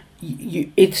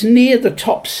it's near the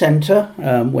top center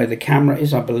where the camera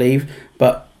is, I believe,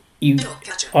 but Dog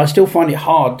catcher. I still find it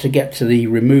hard to get to the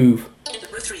remove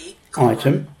Row 3, column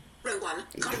item. 1. Row 1,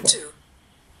 column 2.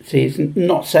 See, it's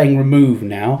not saying remove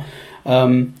now.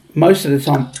 Most of the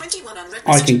time 21 unread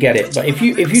I can get it, but if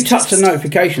you touch the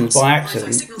notifications by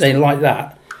accident, they like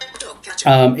that. Dog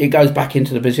catcher. It goes back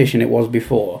into the position it was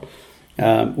before,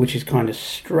 which is kind of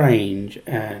strange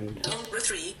and Row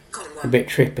 3, column 1. a bit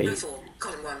trippy. Row 4,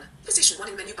 column 1. Position 1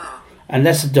 in menu bar. And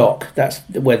that's the dock. That's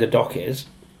where the dock is.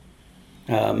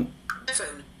 Phone.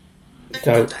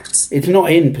 So Contacts. it's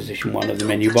not in position 1 of the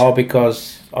menu bar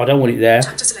because I don't want it there.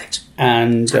 Tap to select.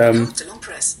 And Tap and hold to long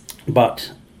press.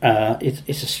 but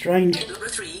it's a strange. Row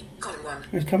 3, column 1.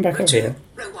 Let's come back Row up 2, here.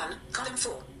 row 1, column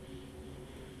 4.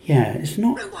 Yeah, it's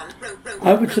not. Row 1, row 1.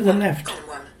 Over to row the 1, left. Column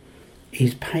 1.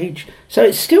 Is page. So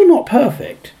it's still not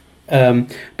perfect.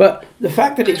 But the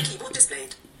fact that it's Keyboard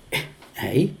displayed.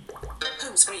 hey,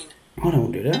 Home screen. I don't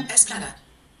want to do that. S planner.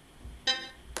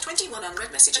 21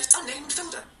 unread messages. Unnamed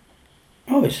folder.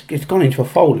 Oh, it's gone into a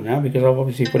folder now because I've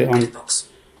obviously put it on. Edit box.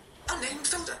 Unnamed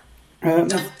folder.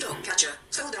 Dog catcher.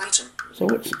 Folder item. So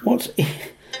what's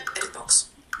Edit box.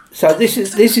 so this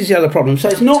is the other problem. So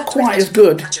it's not quite as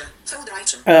good Catcher. Folder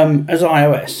item. as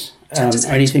iOS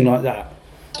or anything like that,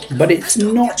 but it's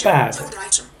Dog not catcher, bad. Folder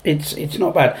item. It's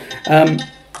not bad. 21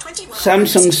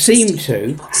 Samsung unread seem messages. to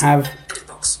Edit box. have. Edit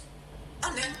box.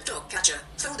 Unnamed dog catcher.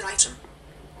 Folder item.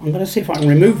 I'm going to see if I can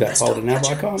remove that Press folder dog now, but I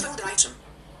catcher, can't. Folder item.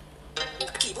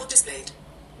 Keyboard displayed.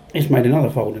 It's made another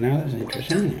folder now. That's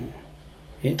interesting.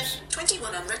 It's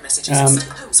 21 unread messages.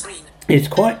 Home screen. it's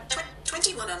quite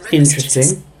 21 unread messages.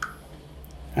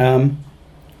 interesting.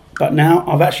 But now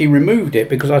I've actually removed it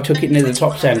because I took it near the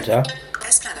top center,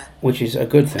 S planner. which is a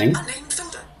good thing. Unnamed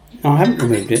folder. No, I haven't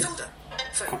removed Unnamed it. folder.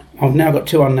 Phone. I've now got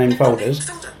 2 unnamed folders.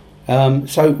 Folder.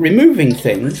 So removing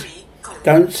things 3, column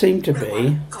don't seem to Row be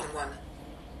 1, column 1.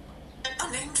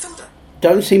 Unnamed folder.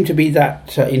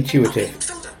 that intuitive. Unnamed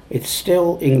folder. It's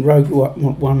still in row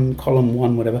 1, column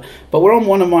 1, whatever. But we're on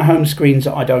one of my home screens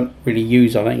that I don't really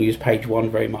use. I don't use page 1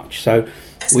 very much, so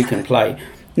we can play.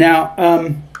 Now,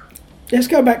 let's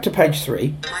go back to page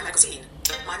 3. My magazine.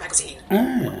 My magazine.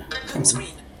 Ah, come Home on. screen.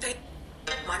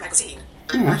 My magazine.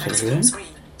 Oh, My that's magazine. good. Home screen.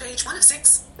 Page 1 of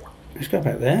 6. Let's go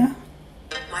back there.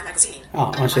 My magazine.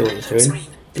 Ah, I see what it's Home doing. screen.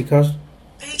 Because,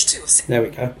 Page 2 of 6. there we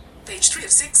go. Page 3 of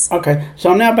 6. Okay, so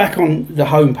I'm now back on the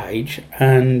home page,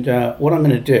 and what I'm going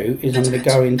to do is I'm going to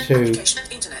go into Application.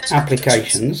 Internet.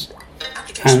 applications,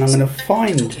 and I'm going to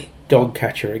find Dog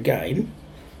Catcher again.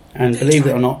 And believe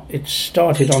it or not, it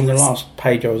started on the last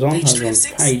page I was on. I was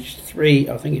on page 3,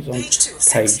 I think it's on Page 2 of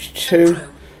 6. page 2. Chrome.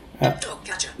 Dog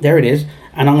catcher. There it is.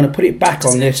 And I'm going to put it back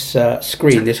on this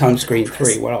screen, this home screen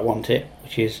 3, where I want it,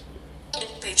 which is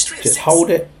Page 3 of just 6. hold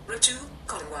it, Row 2,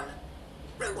 column 1.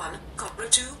 Row 1, row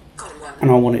 2, column 1. and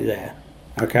I want it there.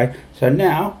 Okay, so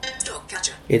now Dog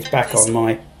catcher. it's back on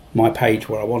my page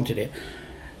where I wanted it.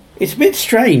 It's a bit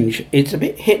strange. It's a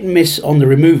bit hit and miss on the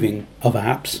removing of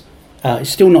apps. It's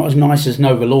still not as nice as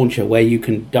Nova Launcher, where you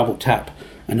can double tap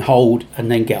and hold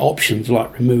and then get options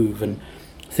like remove and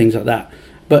things like that.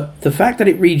 But the fact that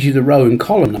it reads you the row and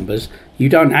column numbers, you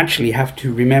don't actually have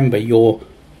to remember your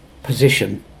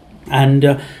position. And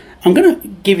I'm going to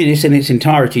give you this in its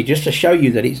entirety just to show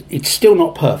you that it's still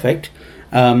not perfect.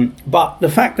 But the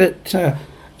fact that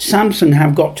Samsung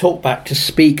have got TalkBack to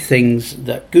speak things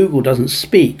that Google doesn't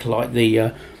speak, like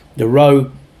the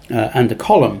row and the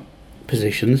column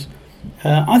positions,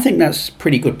 I think that's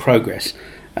pretty good progress.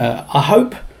 I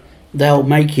hope they'll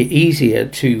make it easier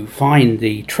to find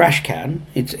the trash can.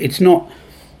 It's not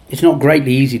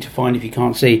greatly easy to find if you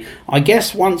can't see. I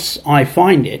guess once I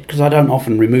find it, because I don't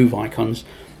often remove icons,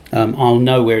 I'll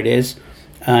know where it is.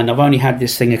 And I've only had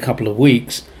this thing a couple of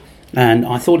weeks, and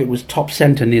I thought it was top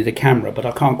center near the camera, but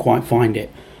I can't quite find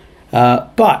it.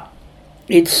 But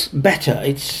it's better.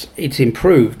 It's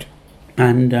improved,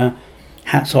 and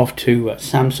hats off to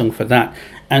Samsung for that.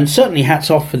 And certainly hats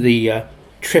off for the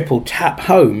triple tap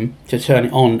home to turn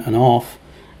it on and off,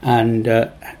 and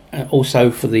also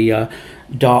for the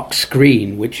dark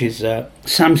screen, which is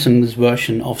Samsung's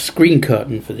version of screen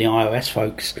curtain for the iOS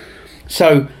folks.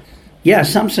 So yeah,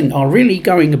 Samsung are really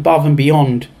going above and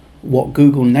beyond what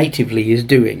Google natively is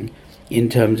doing in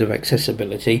terms of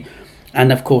accessibility.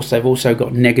 And of course they've also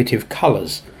got negative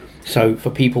colors, so for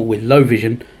people with low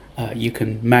vision you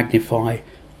can magnify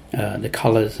the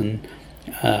colors and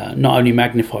not only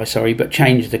magnify, but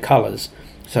change the colors.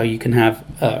 So you can have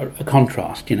a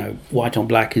contrast, white on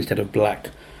black instead of black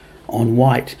on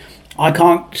white. I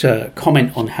can't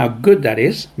comment on how good that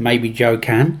is. Maybe Joe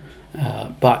can,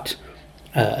 but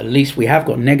at least we have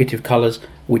got negative colors,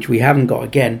 which we haven't got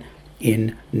again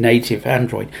in native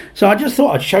Android. So I just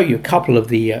thought I'd show you a couple of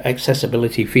the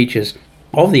accessibility features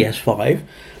of the S5.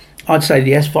 I'd say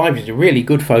the S5 is a really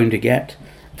good phone to get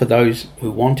for those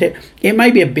who want it. It may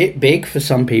be a bit big for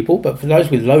some people, but for those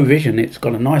with low vision, it's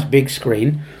got a nice big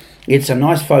screen. It's a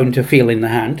nice phone to feel in the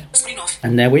hand. Screen off.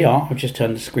 And there we are. I've just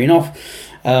turned the screen off.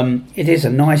 It is a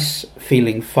nice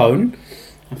feeling phone.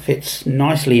 It fits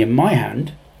nicely in my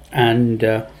hand, and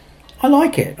I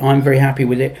like it. I'm very happy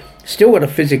with it. Still got a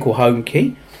physical home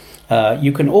key.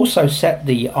 You can also set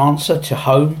the answer to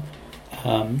home.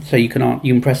 So you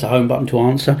can press the home button to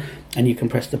answer, and you can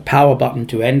press the power button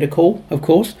to end a call, of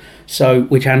course. So,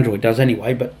 which Android does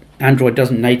anyway, but Android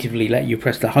doesn't natively let you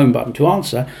press the home button to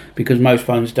answer because most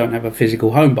phones don't have a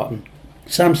physical home button.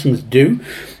 Samsung's do,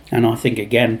 and I think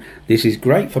again this is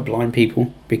great for blind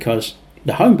people because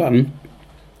the home button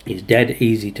is dead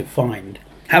easy to find.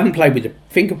 Haven't played with the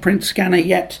fingerprint scanner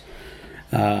yet,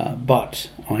 but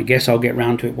I guess I'll get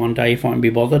round to it one day if I can be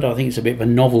bothered. I think it's a bit of a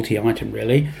novelty item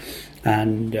really.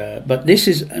 And but this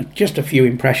is just a few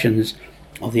impressions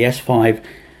of the S5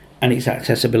 and its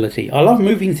accessibility. I love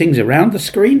moving things around the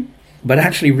screen, but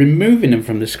actually removing them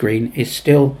from the screen is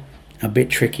still a bit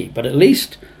tricky. But at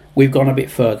least we've gone a bit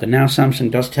further. Now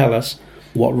Samsung does tell us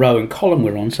what row and column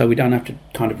we're on, so we don't have to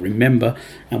kind of remember,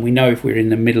 and we know if we're in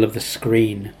the middle of the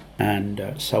screen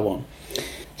and so on.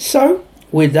 So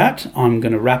with that, I'm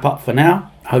going to wrap up for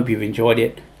now. Hope you've enjoyed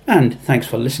it, and thanks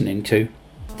for listening to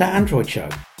The Android Show.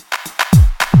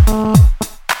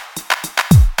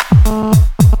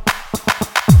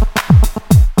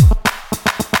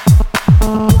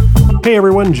 Hey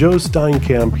everyone, Joe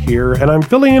Steinkamp here, and I'm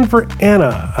filling in for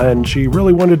Anna, and she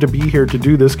really wanted to be here to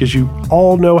do this because you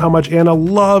all know how much Anna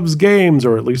loves games,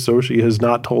 or at least so she has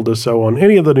not told us so on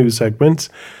any of the news segments.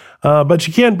 But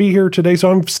she can't be here today,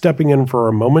 so I'm stepping in for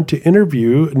a moment to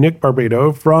interview Nick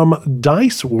Barbado from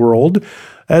Dice World.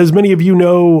 As many of you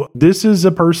know, this is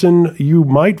a person you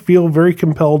might feel very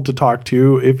compelled to talk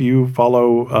to if you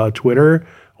follow Twitter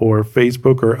or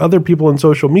Facebook or other people in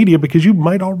social media, because you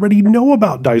might already know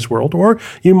about Dice World, or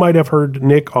you might have heard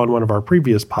Nick on one of our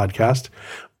previous podcasts.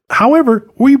 However,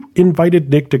 we invited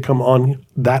Nick to come on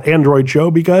That Android Show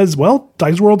because, well,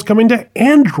 Dice World's coming to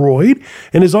Android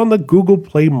and is on the Google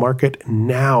Play Market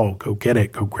now. Go get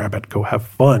it, go grab it, go have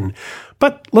fun.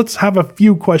 But let's have a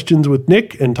few questions with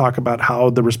Nick and talk about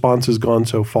how the response has gone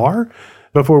so far.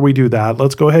 Before we do that,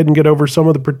 let's go ahead and get over some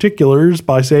of the particulars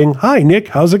by saying, hi, Nick,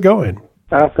 how's it going?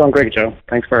 It's going great, Joe.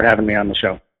 Thanks for having me on the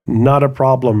show. Not a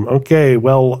problem. Okay,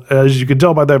 well, as you can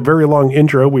tell by that very long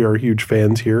intro, we are huge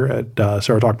fans here at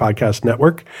Sarah Talk Podcast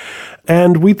Network.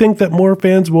 And we think that more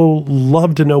fans will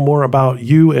love to know more about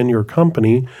you and your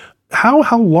company.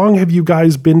 How long have you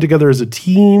guys been together as a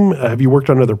team? Have you worked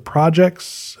on other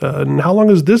projects? And how long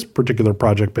has this particular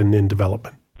project been in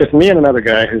development? It's me and another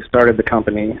guy who started the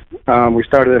company. We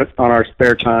started it on our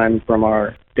spare time from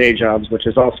our day jobs, which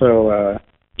is also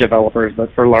developers,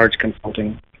 but for large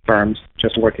consulting firms,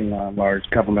 just working on large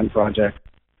government projects,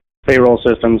 payroll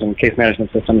systems and case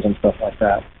management systems and stuff like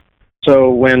that.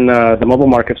 So when the mobile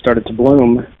market started to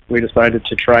bloom, we decided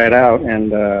to try it out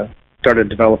and started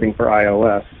developing for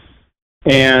iOS.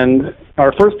 And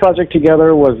our first project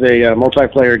together was a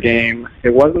multiplayer game. It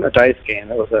wasn't a dice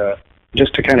game. It was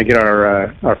just to kind of get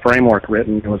our framework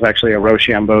written. It was actually a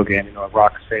Rochambeau game, a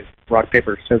rock,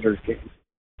 paper, scissors game.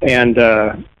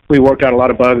 And we worked out a lot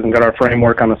of bugs and got our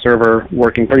framework on the server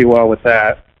working pretty well with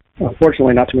that.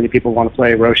 Unfortunately, not too many people want to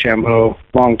play Rochambeau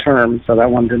long term, so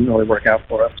that one didn't really work out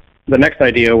for us. The next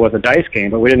idea was a dice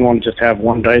game, but we didn't want to just have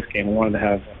one dice game. We wanted to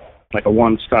have like a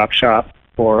one-stop shop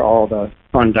for all the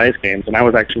fun dice games. And I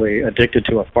was actually addicted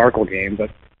to a Farkle game, but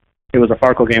it was a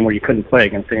Farkle game where you couldn't play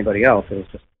against anybody else. It was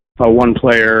just a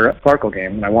one-player Farkle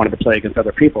game, and I wanted to play against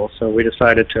other people. So we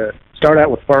decided to start out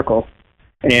with Farkle,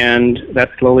 and that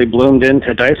slowly bloomed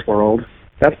into Dice World.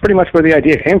 That's pretty much where the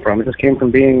idea came from. It just came from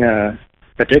being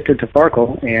addicted to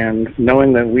Farkle and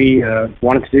knowing that we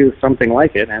wanted to do something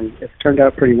like it, and it's turned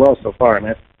out pretty well so far. I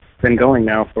mean, it's been going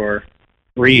now for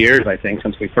 3 years, I think,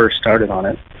 since we first started on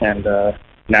it, and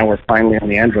now we're finally on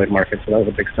the Android market, so that was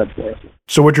a big step for us.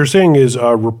 So what you're saying is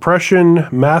repression,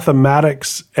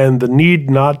 mathematics, and the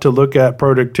need not to look at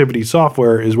productivity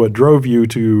software is what drove you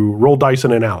to roll dice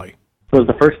in an alley. Was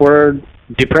the first word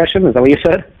depression? Is that what you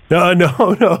said?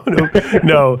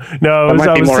 No. might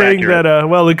I be was more saying accurate. that.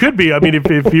 Well, it could be. I mean,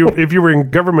 if you were in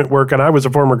government work, and I was a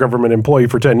former government employee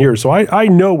for 10 years, so I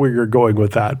know where you're going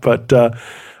with that. But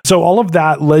so all of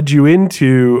that led you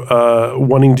into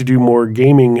wanting to do more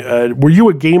gaming. Were you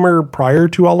a gamer prior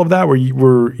to all of that? Were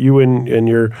you and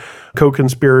your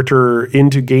co-conspirator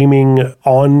into gaming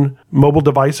on mobile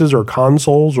devices or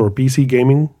consoles or PC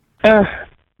gaming?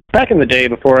 Back in the day,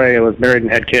 before I was married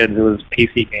and had kids, it was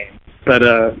PC games. But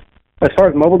as far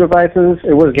as mobile devices,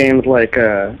 it was games like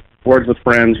Words with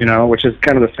Friends, which is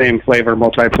kind of the same flavor,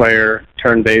 multiplayer,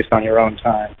 turn-based on your own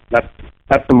time. That's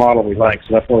the model we like,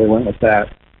 so that's why we went with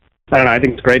that. I don't know, I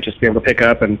think it's great just to be able to pick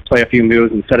up and play a few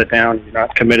moves and set it down. You're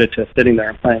not committed to sitting there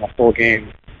and playing a full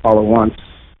game all at once.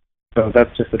 So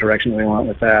that's just the direction we went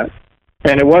with that.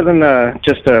 And it wasn't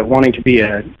just wanting to be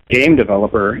a game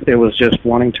developer. It was just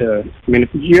wanting to,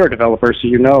 you're a developer,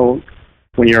 so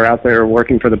when you're out there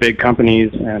working for the big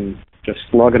companies and just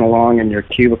slugging along in your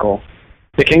cubicle,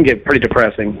 it can get pretty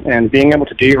depressing. And being able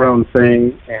to do your own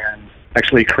thing and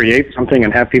actually create something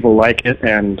and have people like it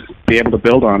and be able to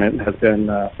build on it has been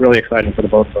really exciting for the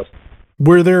both of us.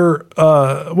 Were there,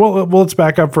 well, let's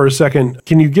back up for a second.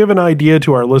 Can you give an idea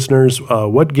to our listeners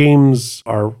what games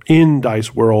are in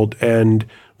Dice World, and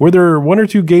were there one or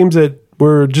two games that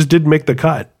just didn't make the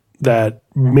cut that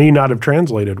may not have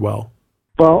translated well?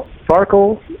 Well,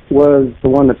 Farkle was the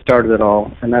one that started it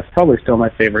all, and that's probably still my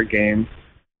favorite game.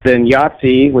 Then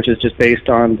Yahtzee, which is just based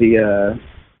on the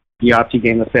Yahtzee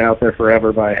game that's been out there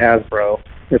forever by Hasbro.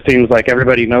 It seems like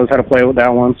everybody knows how to play with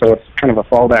that one, so it's kind of a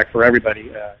fallback for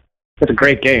everybody. It's a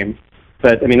great game,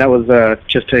 but that was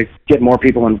just to get more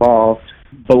people involved.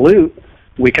 Balut,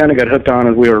 we kind of got hooked on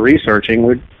as we were researching.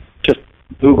 We just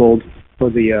Googled for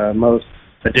the most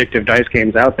addictive dice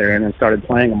games out there and then started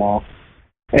playing them all.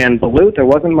 And Balut, there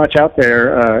wasn't much out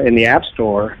there in the App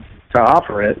Store to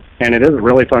offer it, and it is a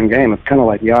really fun game. It's kind of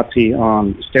like Yahtzee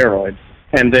on steroids.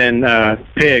 And then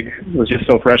Pig was just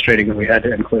so frustrating that we had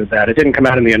to include that. It didn't come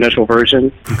out in the initial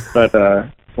version, but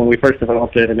when we first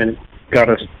developed it, and then it got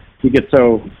us, you get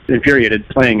so infuriated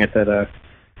playing it that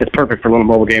it's perfect for a little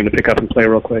mobile game to pick up and play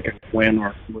real quick and win,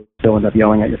 or still end up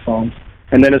yelling at your phone.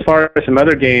 And then as far as some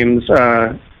other games,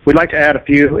 we'd like to add a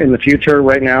few in the future.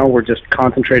 Right now, we're just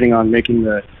concentrating on making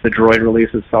the Droid release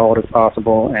as solid as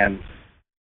possible and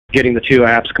getting the two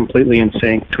apps completely in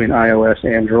sync between iOS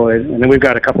and Android. And then we've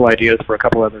got a couple ideas for a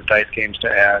couple other dice games to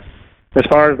add. As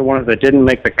far as the ones that didn't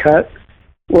make the cut,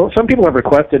 well, some people have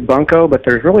requested Bunko, but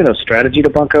there's really no strategy to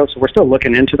Bunko, so we're still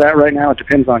looking into that right now. It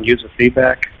depends on user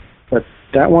feedback. But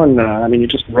that one, you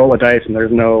just roll a dice and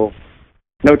there's no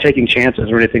taking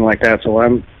chances or anything like that. So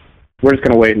we're just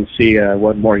going to wait and see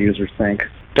what more users think.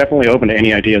 Definitely open to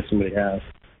any ideas somebody has.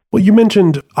 Well, you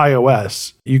mentioned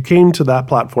iOS. You came to that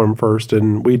platform first,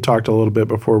 and we talked a little bit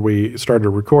before we started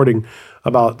recording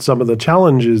about some of the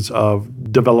challenges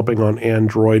of developing on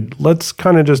Android. Let's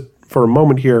kind of just, for a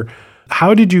moment here,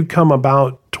 how did you come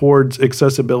about towards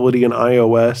accessibility in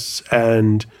iOS,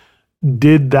 and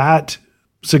did that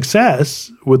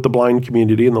success with the blind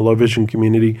community and the low vision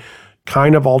community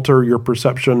kind of alter your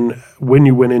perception when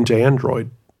you went into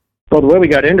Android? Well, the way we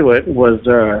got into it was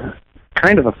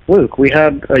kind of a fluke. We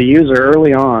had a user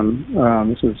early on,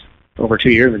 this was over 2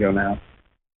 years ago now,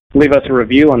 leave us a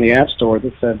review on the App Store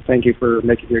that said, "Thank you for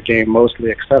making your game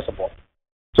mostly accessible."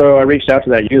 So I reached out to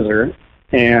that user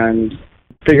and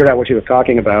figured out what she was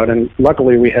talking about, and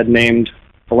luckily we had named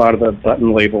a lot of the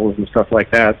button labels and stuff like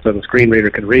that so the screen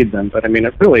reader could read them. But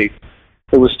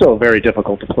it was still very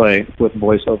difficult to play with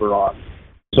voiceover on.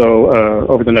 So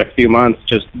over the next few months,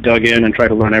 just dug in and tried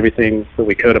to learn everything that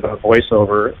we could about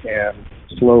voiceover, and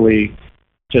slowly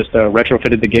just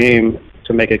retrofitted the game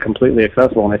to make it completely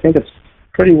accessible. And I think it's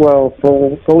pretty well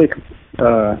fully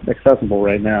accessible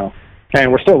right now.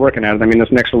 And we're still working at it.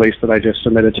 This next release that I just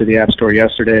submitted to the App Store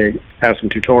yesterday has some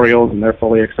tutorials, and they're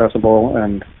fully accessible.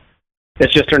 And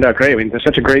it's just turned out great. There's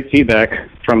such a great feedback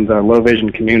from the low vision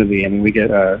community. We get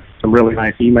some really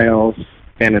nice emails,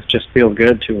 and it just feels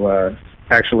good to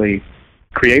actually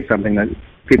create something that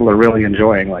people are really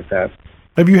enjoying like that.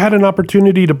 Have you had an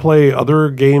opportunity to play other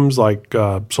games like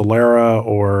Solera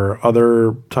or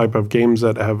other type of games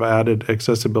that have added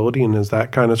accessibility, and has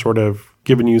that kind of sort of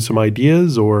given you some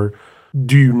ideas, or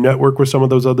do you network with some of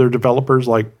those other developers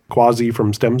like Quasi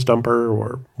from Stem Stumper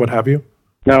or what have you?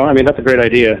 No, that's a great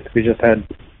idea.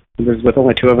 With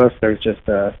only two of us, there's just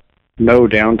no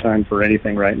downtime for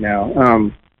anything right now.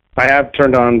 I have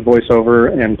turned on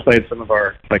voiceover and played some of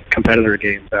our competitor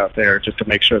games out there just to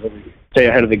make sure that we stay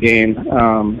ahead of the game.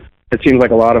 it seems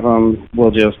like a lot of them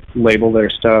will just label their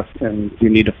stuff, and you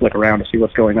need to flick around to see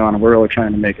what's going on. And we're really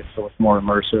trying to make it so it's more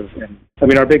immersive. And I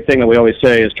mean, our big thing that we always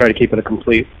say is try to keep it a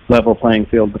complete level playing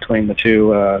field between the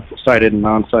two, sighted and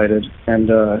non-sighted.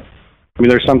 And I mean,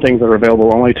 there's some things that are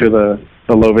available only to the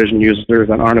low vision users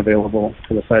that aren't available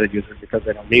to the sighted users because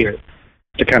they don't need it,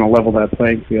 to kind of level that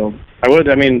playing field.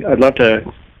 I'd love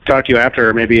to talk to you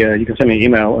after. Maybe you can send me an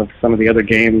email of some of the other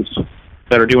games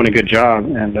that are doing a good job,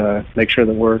 and make sure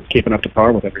that we're keeping up to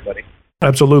par with everybody.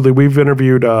 Absolutely. We've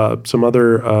interviewed some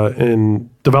other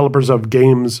developers of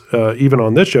games, even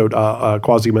on this show.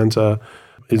 Quasi Mensa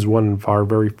is one of our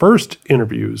very first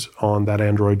interviews on that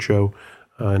Android show.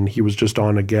 And he was just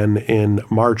on again in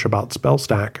March about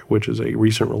Spellstack, which is a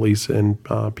recent release, and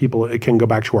people can go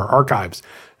back to our archives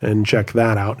and check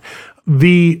that out.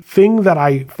 The thing that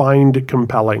I find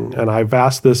compelling, and I've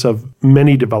asked this of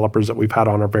many developers that we've had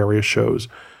on our various shows,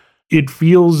 it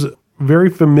feels very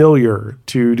familiar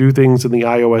to do things in the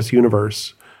iOS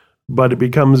universe, but it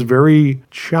becomes very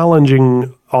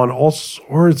challenging on all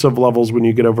sorts of levels when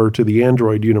you get over to the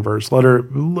Android universe. Whether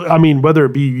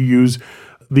it be you use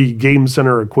the Game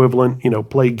Center equivalent,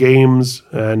 play games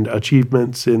and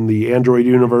achievements in the Android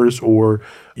universe, or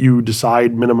you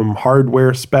decide minimum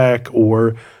hardware spec,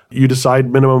 or you decide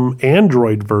minimum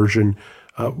Android version.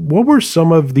 What were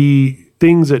some of the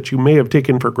things that you may have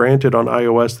taken for granted on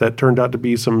iOS that turned out to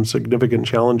be some significant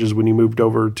challenges when you moved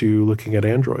over to looking at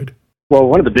Android? Well,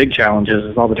 one of the big challenges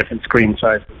is all the different screen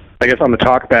sizes. I guess on the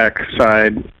TalkBack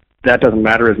side, that doesn't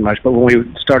matter as much, but when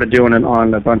we started doing it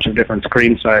on a bunch of different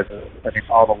screen sizes, I think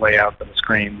all the layouts of the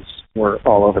screens were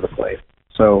all over the place.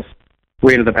 So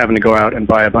we ended up having to go out and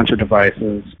buy a bunch of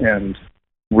devices and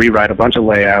rewrite a bunch of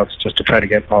layouts just to try to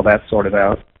get all that sorted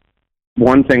out.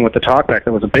 One thing with the TalkBack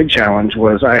that was a big challenge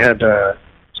was I had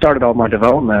started all my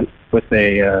development with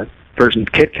a version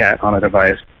of KitKat on a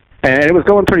device, and it was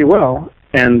going pretty well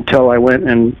until I went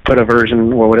and put a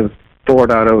version, well, it was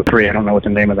 4.03, I don't know what the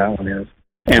name of that one is.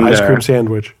 And, Ice Cream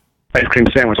Sandwich. Ice Cream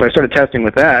Sandwich. So I started testing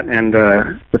with that, and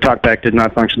the TalkBack did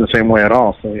not function the same way at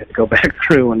all, so we had to go back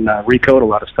through and recode a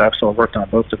lot of stuff, so it worked on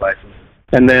both devices.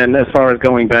 And then as far as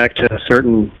going back to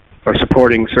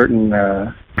supporting certain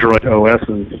Droid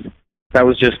OSs, that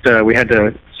was just, we had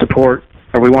to support,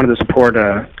 or we wanted to support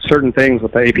certain things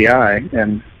with the API,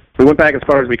 and we went back as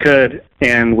far as we could,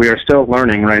 and we are still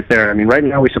learning right there. I mean, right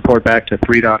now we support back to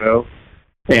 3.0,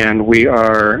 and we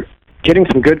are getting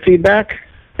some good feedback,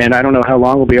 and I don't know how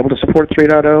long we'll be able to support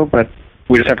 3.0, but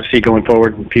we just have to see going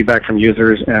forward and feedback from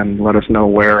users and let us know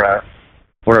where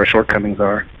our shortcomings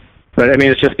are. But I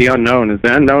mean, it's just the unknown.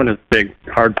 The unknown is the big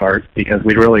hard part because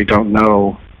we really don't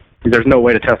know. There's no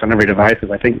way to test on every device.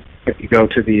 I think if you go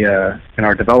to the in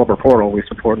our developer portal, we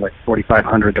support like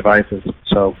 4,500 devices.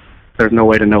 So there's no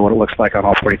way to know what it looks like on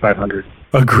all 4,500.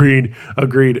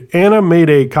 Agreed. Anna made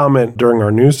a comment during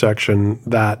our news section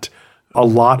that a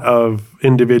lot of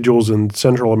individuals in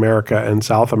Central America and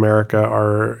South America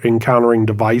are encountering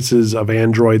devices of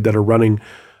Android that are running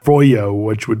Froyo,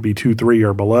 which would be 2.3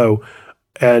 or below.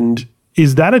 And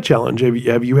is that a challenge?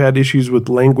 Have you had issues with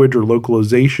language or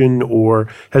localization, or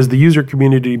has the user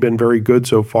community been very good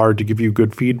so far to give you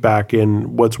good feedback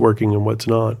in what's working and what's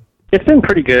not? It's been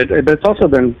pretty good, but it's also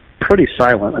been pretty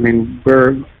silent. I mean,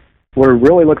 we're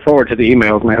really look forward to the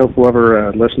emails, and I hope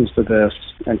whoever listens to this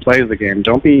and plays the game,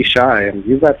 don't be shy and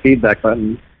use that feedback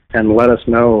button and let us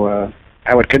know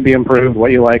how it could be improved,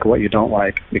 what you like, what you don't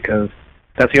like, because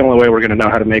that's the only way we're going to know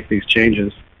how to make these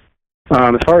changes.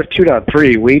 As far as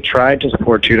 2.3, we tried to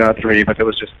support 2.3, but there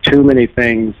was just too many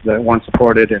things that weren't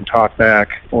supported in TalkBack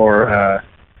or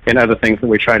in other things that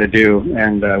we tried to do,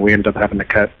 and we ended up having to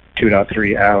cut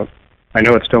 2.3 out. I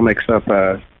know it still makes up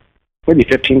maybe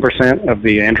 15% of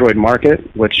the Android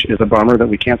market, which is a bummer that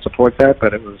we can't support that,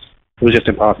 but it was just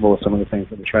impossible with some of the things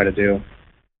that we try to do.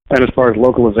 And as far as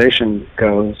localization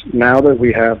goes, now that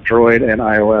we have Droid and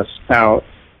iOS out,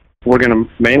 we're going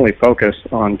to mainly focus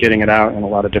on getting it out in a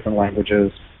lot of different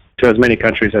languages to as many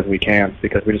countries as we can,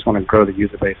 because we just want to grow the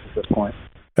user base at this point.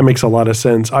 That makes a lot of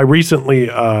sense. I recently,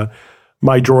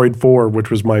 my Droid 4,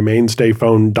 which was my mainstay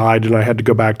phone, died, and I had to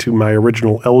go back to my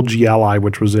original LG Ally,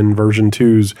 which was in version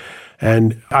 2s.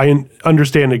 And I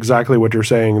understand exactly what you're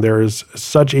saying. There is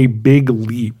such a big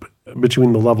leap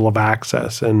between the level of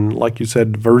access and, like you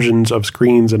said, versions of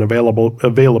screens and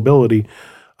availability,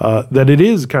 that it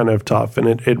is kind of tough, and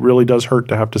it really does hurt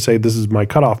to have to say this is my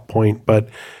cutoff point, but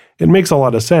it makes a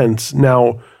lot of sense.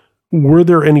 Now, were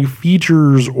there any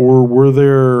features or were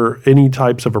there any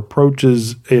types of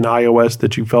approaches in iOS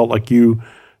that you felt like you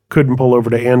couldn't pull over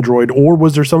to Android, or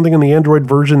was there something in the Android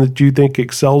version that you think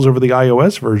excels over the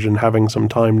iOS version, having some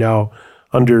time now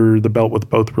under the belt with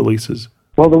both releases?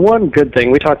 Well, the one good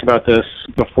thing, we talked about this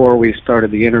before we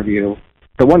started the interview,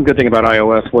 the one good thing about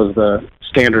iOS was the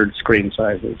standard screen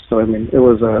sizes. So, I mean, it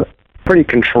was a pretty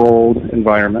controlled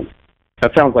environment.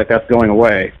 That sounds like that's going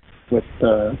away with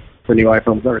the new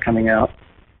iPhones that are coming out.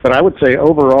 But I would say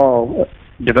overall,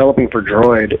 developing for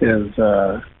Droid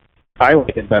is, I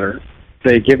like it better.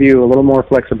 They give you a little more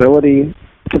flexibility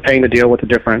to paying to deal with the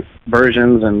different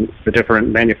versions, and the different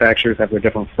manufacturers have their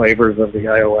different flavors of the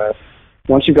iOS.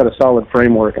 Once you've got a solid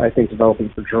framework, I think developing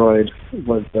for Droid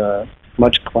was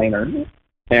much cleaner.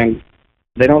 And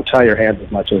they don't tie your hands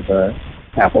as much as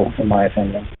Apple, in my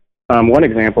opinion. One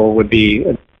example would be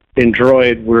in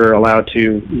Droid, we're allowed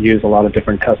to use a lot of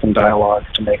different custom dialogues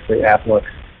to make the app look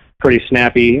pretty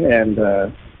snappy and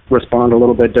respond a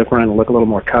little bit different and look a little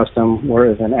more custom,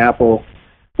 whereas in Apple,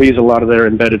 we use a lot of their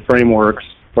embedded frameworks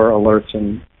for alerts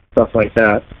and stuff like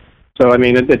that. So, I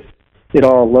mean, it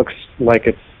all looks like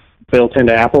it's built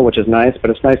into Apple, which is nice, but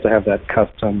it's nice to have that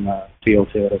custom feel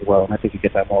to it as well, and I think you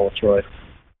get that more with Droid.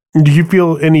 Do you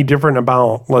feel any different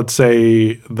about, let's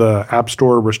say, the App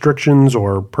Store restrictions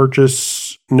or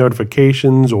purchase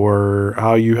notifications, or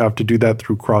how you have to do that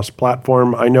through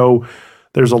cross-platform? I know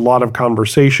there's a lot of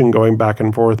conversation going back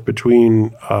and forth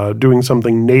between doing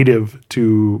something native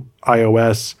to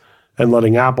iOS and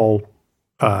letting Apple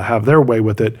have their way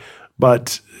with it.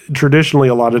 But traditionally,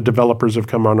 a lot of developers have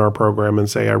come on our program and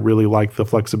say, I really like the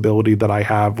flexibility that I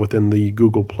have within the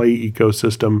Google Play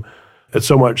ecosystem. It's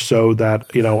so much so that,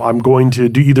 I'm going to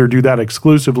either do that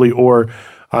exclusively, or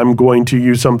I'm going to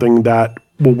use something that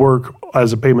will work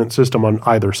as a payment system on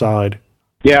either side.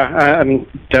 Yeah, I mean,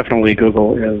 definitely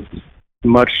Google is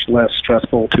much less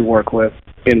stressful to work with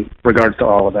in regards to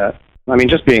all of that. I mean,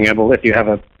 just being able, if you have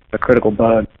a critical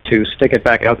bug, to stick it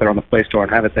back out there on the Play Store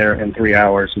and have it there in 3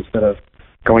 hours instead of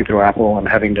going through Apple and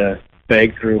having to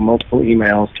beg through multiple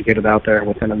emails to get it out there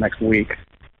within the next week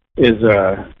is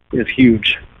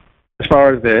huge. As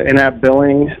far as the in-app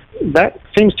billing, that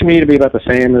seems to me to be about the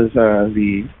same as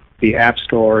the App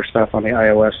Store stuff on the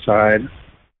iOS side.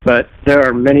 But there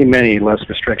are many, many less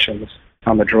restrictions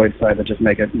on the Droid side that just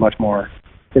make it much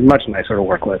nicer to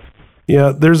work with.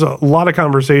 Yeah, there's a lot of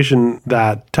conversation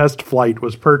that Test Flight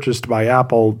was purchased by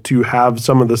Apple to have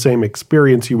some of the same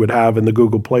experience you would have in the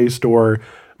Google Play Store,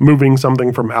 moving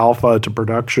something from alpha to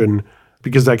production,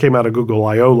 because that came out of Google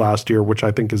I/O last year, which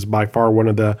I think is by far one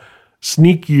of the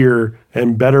sneakier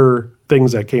and better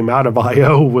things that came out of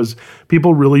I/O. Was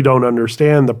people really don't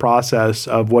understand the process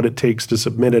of what it takes to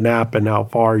submit an app and how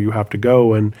far you have to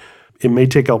go. And it may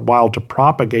take a while to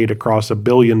propagate across 1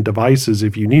 billion devices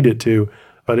if you need it to,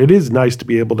 but it is nice to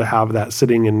be able to have that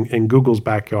sitting in Google's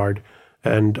backyard.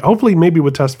 And hopefully maybe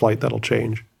with Test Flight that'll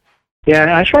change.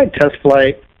 Yeah, I tried Test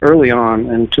Flight early on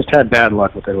and just had bad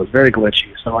luck with it. It was very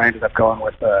glitchy, so I ended up going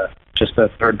with just a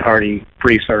third-party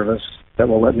free service that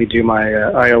will let me do my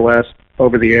iOS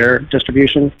over-the-air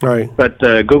distribution. Right. But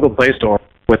Google Play Store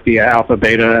with the alpha,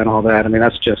 beta, and all that, I mean,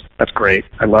 that's great.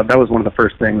 That was one of the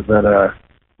first things that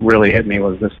really hit me,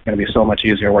 was this going to be so much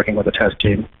easier working with the test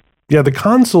team. Yeah, the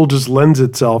console just lends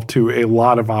itself to a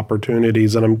lot of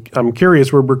opportunities, and I'm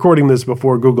curious. We're recording this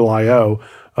before Google I/O.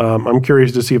 I'm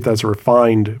curious to see if that's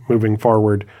refined moving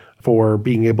forward for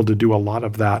being able to do a lot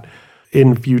of that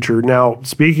in future. Now,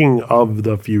 speaking of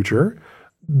the future,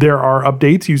 there are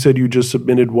updates. You said you just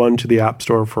submitted one to the App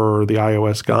Store for the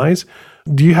iOS guys.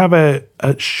 Do you have a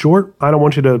short, I don't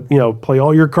want you to, play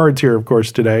all your cards here, of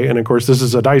course, today. And of course, this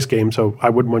is a dice game, so I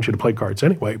wouldn't want you to play cards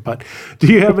anyway. But do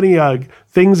you have any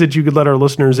things that you could let our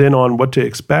listeners in on what to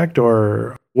expect,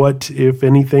 or what, if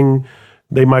anything,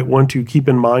 they might want to keep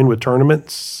in mind with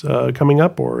tournaments coming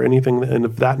up, or anything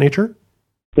of that nature?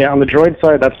 Yeah, on the Droid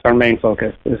side, that's our main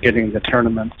focus, is getting the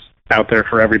tournaments out there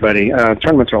for everybody.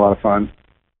 Tournaments are a lot of fun.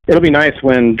 It'll be nice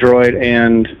when Droid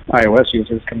and iOS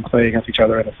users can play against each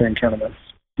other in the same tournaments.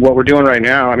 What we're doing right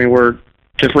now, I mean, we're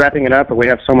just wrapping it up, but we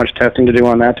have so much testing to do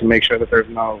on that to make sure that there's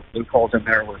no loopholes in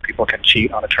there where people can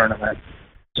cheat on a tournament.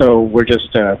 So we're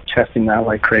just testing that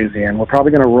like crazy, and we're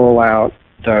probably going to roll out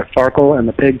the Farkle and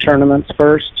the Pig tournaments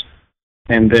first,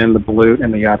 and then the Balut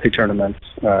and the Yahtzee tournaments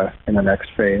in the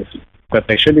next phase. But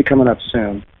they should be coming up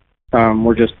soon.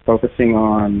 We're just focusing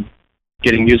on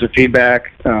getting user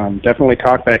feedback, definitely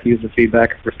talkback user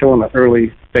feedback. We're still in the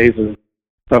early phases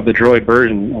of the Droid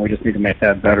version, and we just need to make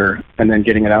that better, and then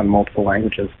getting it out in multiple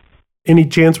languages. Any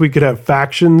chance we could have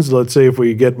factions? Let's say if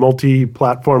we get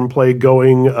multi-platform play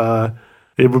going,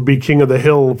 it would be King of the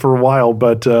Hill for a while,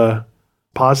 but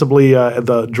possibly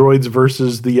the Droids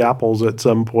versus the Apples at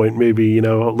some point, maybe,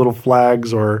 little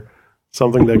flags or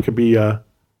something that could be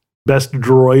best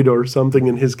droid or something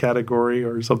in his category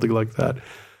or something like that.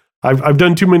 I've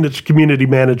done too much community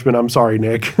management. I'm sorry,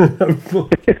 Nick.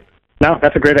 No,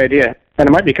 that's a great idea. And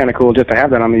it might be kind of cool just to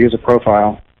have that on the user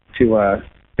profile to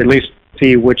at least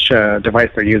see which device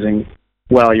they're using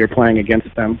while you're playing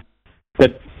against them.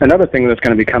 But another thing that's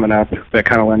going to be coming up that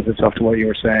kind of lends itself to what you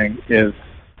were saying is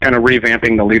kind of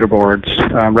revamping the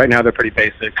leaderboards. Right now they're pretty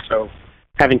basic, so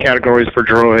having categories for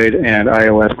Droid and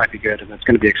iOS might be good, and it's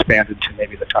going to be expanded to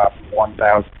maybe the top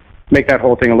 1,000. Make that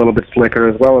whole thing a little bit slicker,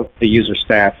 as well as the user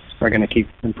stats are going to keep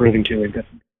improving too. We've got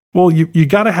Well, you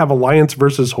got to have Alliance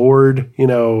versus Horde, you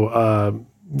know,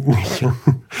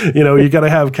 you got to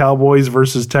have Cowboys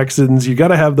versus Texans. You got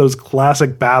to have those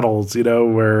classic battles, you know,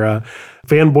 where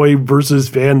fanboy versus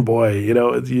fanboy, you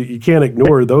know, you can't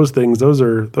ignore those things. Those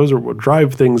are what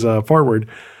drive things forward,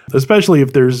 especially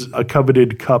if there's a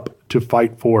coveted cup to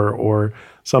fight for or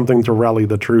something to rally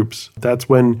the troops. That's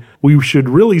when we should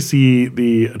really see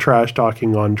the trash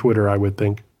talking on Twitter, I would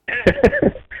think.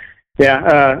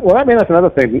 Yeah, well, I mean, that's another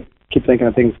thing. Keep thinking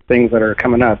of things that are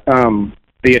coming up.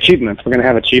 The achievements. We're going to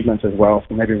have achievements as well,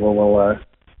 so maybe we'll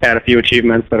add a few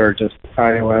achievements that are just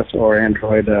iOS or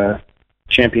Android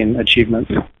champion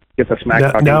achievements. Get the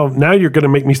smack talking. Now you're going to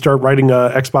make me start writing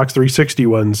Xbox 360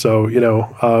 ones. So, you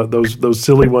know, those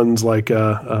silly ones like,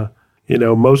 you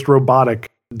know, most robotic,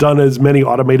 done as many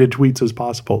automated tweets as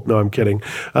possible. No, I'm kidding.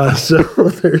 So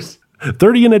there's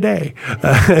 30 in a day.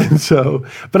 And so,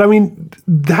 but I mean,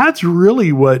 that's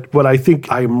really what I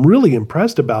think I'm really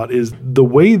impressed about is the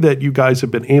way that you guys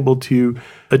have been able to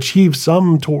achieve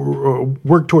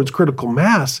work towards critical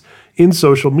mass in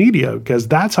social media, because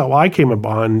that's how I came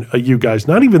upon you guys,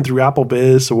 not even through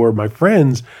AppleBiz or my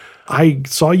friends. I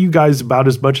saw you guys about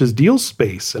as much as Deal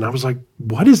Space, and I was like,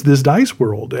 what is this dice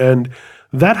world? And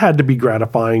that had to be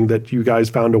gratifying that you guys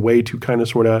found a way to kind of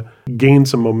sort of gain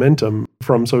some momentum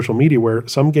from social media, where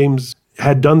some games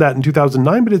had done that in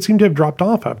 2009, but it seemed to have dropped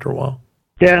off after a while.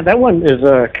 Yeah, that one is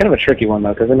kind of a tricky one,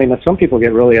 though, because, I mean, some people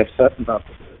get really upset about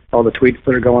all the tweets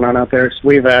that are going on out there. So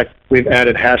we've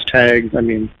added hashtags, I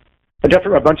mean, a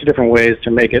bunch of different ways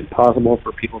to make it possible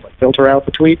for people to filter out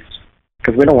the tweets,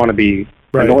 because we don't want to be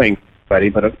annoying anybody,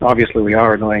 but obviously we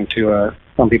are annoying to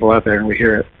some people out there, and we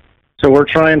hear it. So we're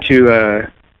trying to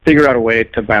figure out a way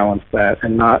to balance that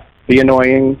and not be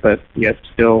annoying, but yet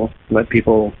still let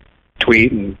people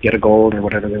tweet and get a gold or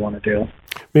whatever they want to do.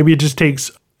 Maybe it just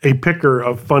takes a picker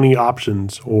of funny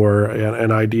options or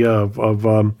an idea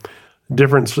of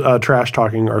different trash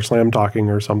talking or slam talking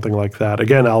or something like that.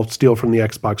 Again, I'll steal from the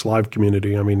Xbox Live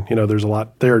community. I mean, you know, there's a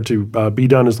lot there to be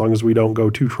done as long as we don't go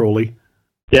too trolly.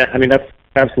 Yeah, I mean, that's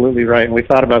absolutely right. And we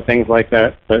thought about things like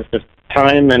that, but it's just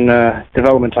time and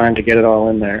development time to get it all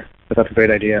in there. But that's a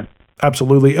great idea.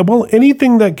 Absolutely. Well,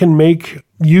 anything that can make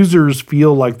users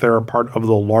feel like they're a part of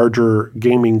the larger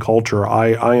gaming culture.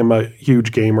 I am a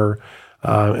huge gamer,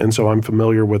 and so I'm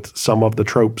familiar with some of the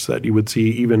tropes that you would see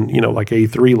even, you know, like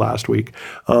A3 last week.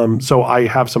 So I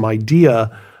have some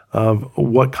idea of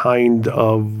what kind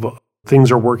of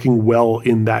things are working well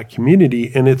in that community.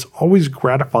 And it's always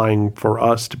gratifying for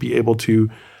us to be able to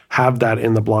have that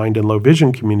in the blind and low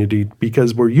vision community,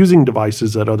 because we're using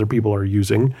devices that other people are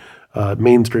using,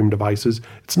 mainstream devices.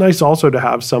 It's nice also to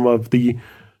have some of the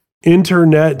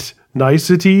internet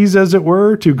niceties, as it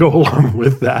were, to go along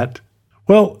with that.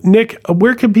 Well, Nick,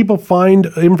 where can people find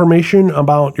information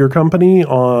about your company?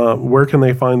 Where can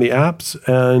they find the apps?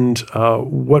 And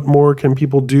what more can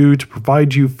people do to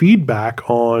provide you feedback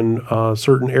on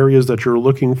certain areas that you're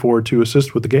looking for to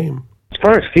assist with the game? As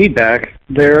far as feedback,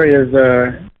 there is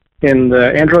in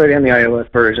the Android and the iOS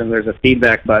version, there's a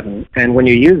feedback button. And when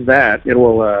you use that, it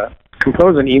will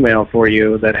compose an email for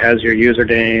you that has your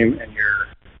username and your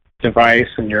device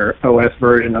and your OS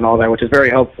version and all that, which is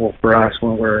very helpful for us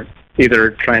when we're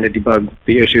either trying to debug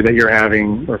the issue that you're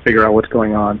having or figure out what's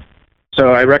going on.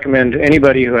 So I recommend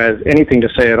anybody who has anything to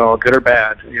say at all, good or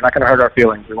bad, you're not going to hurt our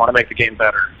feelings. We want to make the game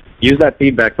better. Use that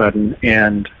feedback button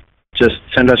and just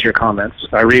send us your comments.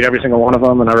 I read every single one of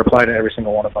them, and I reply to every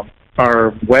single one of them.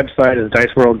 Our website is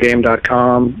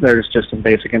diceworldgame.com. There's just some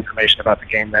basic information about the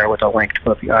game there with a link to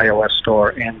both the iOS store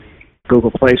and the Google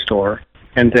Play Store.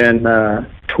 And then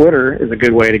Twitter is a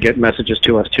good way to get messages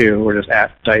to us, too. We're just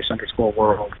at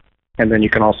dice_world. And then you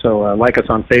can also like us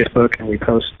on Facebook, and we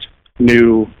post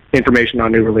new information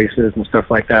on new releases and stuff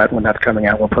like that. When that's coming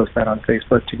out, we'll post that on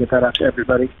Facebook to get that out to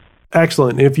everybody.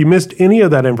 Excellent. If you missed any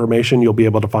of that information, you'll be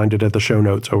able to find it at the show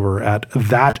notes over at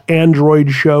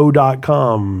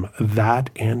thatandroidshow.com.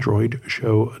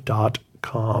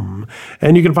 Thatandroidshow.com.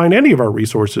 And you can find any of our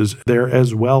resources there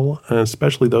as well,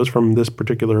 especially those from this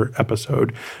particular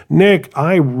episode. Nick,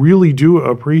 I really do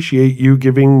appreciate you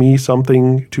giving me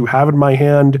something to have in my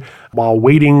hand while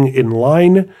waiting in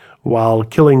line while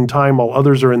killing time while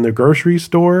others are in the grocery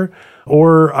store.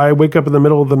 Or I wake up in the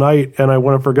middle of the night and I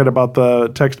want to forget about the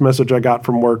text message I got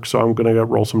from work, so I'm going to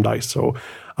roll some dice. So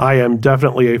I am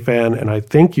definitely a fan, and I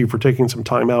thank you for taking some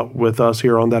time out with us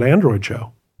here on That Android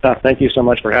Show. Thank you so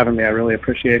much for having me. I really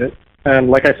appreciate it.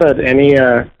 And like I said, any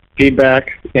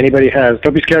feedback anybody has,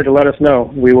 don't be scared to let us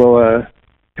know. We will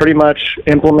pretty much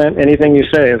implement anything you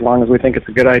say as long as we think it's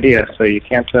a good idea. So you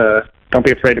can't, don't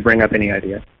be afraid to bring up any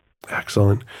idea.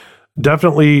 Excellent.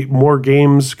 Definitely more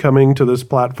games coming to this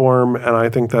platform, and I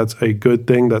think that's a good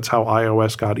thing. That's how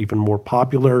iOS got even more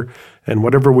popular, and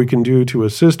whatever we can do to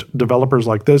assist developers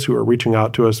like this who are reaching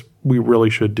out to us, we really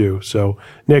should do. So,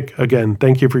 Nick, again,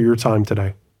 thank you for your time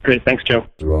today. Great. Thanks, Joe.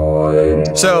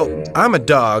 So, I'm a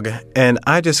dog, and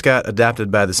I just got adopted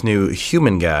by this new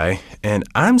human guy, and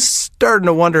I'm starting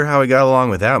to wonder how he got along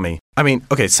without me. I mean,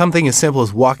 okay, something as simple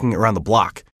as walking around the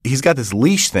block. He's got this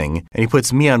leash thing, and he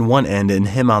puts me on one end and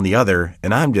him on the other,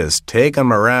 and I'm just taking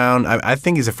him around. I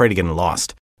think he's afraid of getting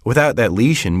lost. Without that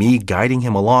leash and me guiding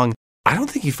him along, I don't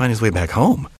think he'd find his way back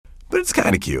home. But it's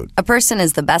kind of cute. A person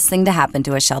is the best thing to happen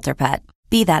to a shelter pet.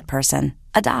 Be that person.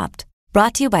 Adopt.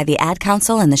 Brought to you by the Ad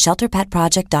Council and the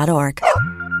ShelterPetProject.org.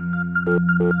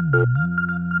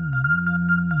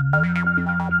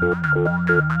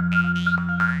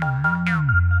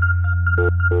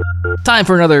 Time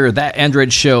for another That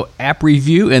Android Show app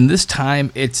review, and this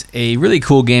time it's a really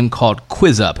cool game called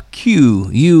QuizUp.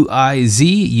 QUIZUP,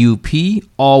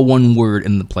 all one word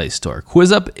in the Play Store.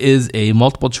 QuizUp is a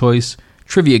multiple choice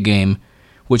trivia game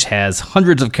which has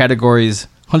hundreds of categories,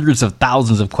 hundreds of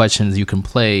thousands of questions you can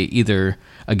play either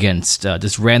against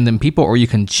just random people or you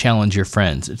can challenge your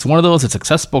friends. It's one of those. It's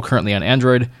accessible currently on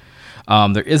Android.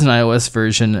 There is an iOS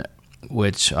version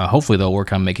which hopefully they'll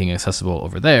work on making accessible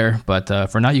over there. But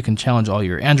for now, you can challenge all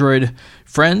your Android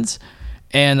friends,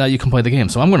 and you can play the game.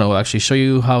 So I'm going to actually show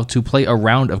you how to play a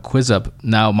round of QuizUp.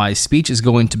 Now, my speech is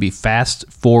going to be fast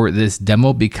for this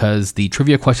demo because the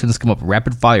trivia questions come up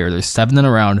rapid fire. There's 7 in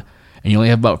a round, and you only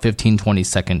have about 15-20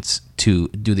 seconds to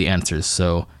do the answers.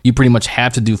 So you pretty much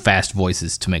have to do fast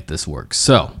voices to make this work.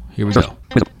 So here we go.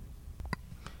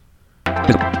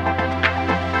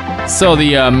 So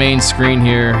the main screen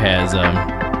here has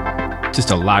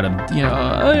just a lot of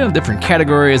different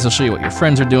categories. I'll show you what your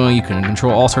friends are doing. You can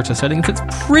control all sorts of settings. It's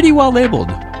pretty well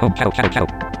labeled.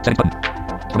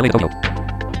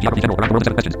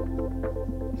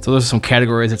 So there's some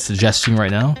categories it's suggesting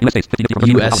right now.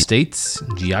 U.S. states,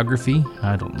 geography.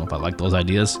 I don't know if I like those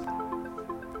ideas.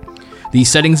 The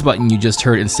settings button you just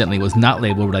heard instantly was not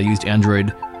labeled, but I used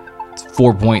Android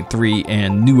 4.3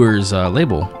 and newer's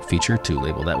label feature to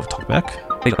label that with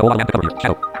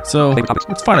TalkBack. So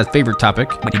let's find a favorite topic.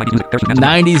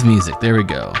 90s music. There we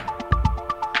go.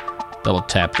 Double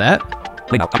tap that.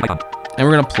 And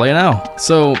we're going to play now.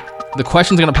 So the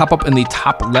question's going to pop up in the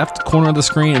top left corner of the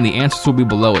screen and the answers will be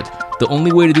below it. The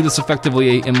only way to do this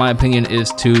effectively, in my opinion,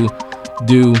 is to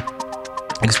do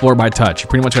Explore by touch. You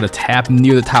pretty much got to tap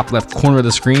near the top left corner of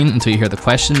the screen until you hear the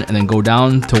question, and then go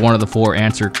down to one of the 4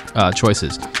 answer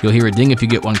choices. You'll hear a ding if you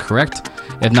get one correct.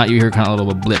 If not, you hear kind of a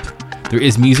little blip. There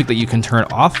is music that you can turn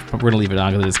off, but we're going to leave it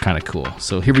on because it's kind of cool.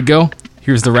 So here we go.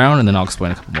 Here's the round, and then I'll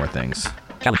explain a couple more things.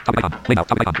 We're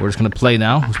just going to play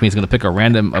now, which means it's going to pick a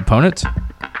random opponent.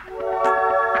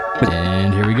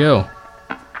 And here we go.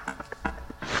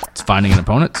 It's finding an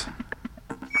opponent.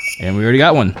 And we already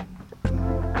got one.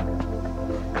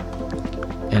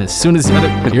 And as soon as the other...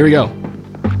 Here we go.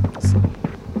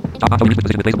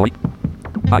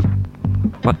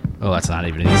 Oh, that's not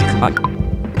even an easy...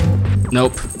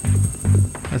 Nope.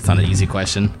 That's not an easy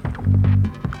question.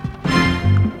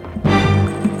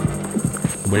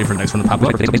 Waiting for the next one to pop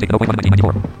up.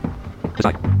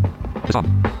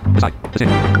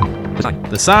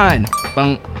 The sign.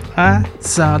 Boom. I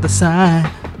saw the sign.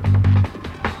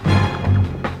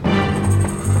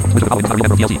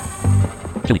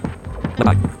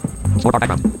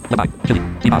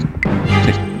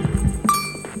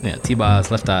 Yeah,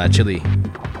 T-Boz, left eye, chili.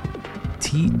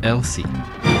 TLC.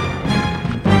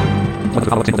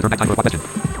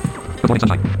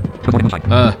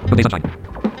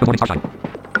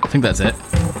 I think that's it.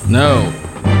 No.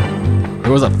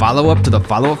 There was a follow-up to the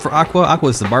follow-up for Aqua. Aqua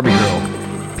is the Barbie girl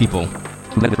people.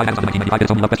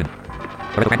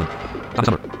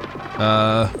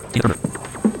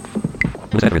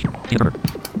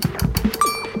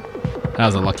 That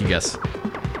was a lucky guess.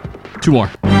 2 more.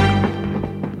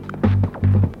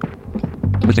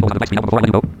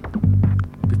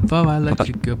 Before I let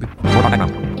you go.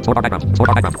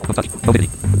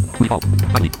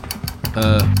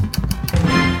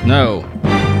 No.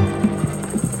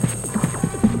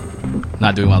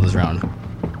 Not doing well this round.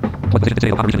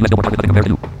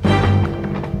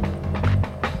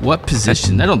 What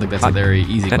position? I don't think that's a very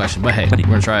easy question, but hey, we're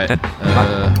gonna try it.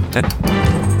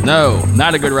 No,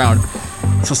 not a good round.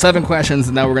 So 7 questions,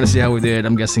 and now we're gonna see how we did.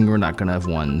 I'm guessing we're not gonna have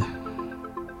one.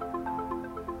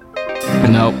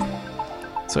 Nope.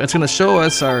 So it's gonna show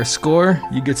us our score.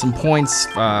 You get some points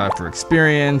for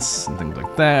experience and things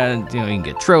like that. You know, you can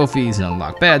get trophies and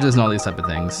unlock badges and all these type of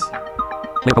things.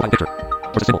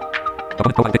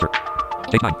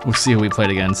 We'll see who we played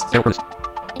against.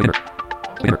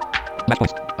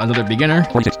 Another beginner.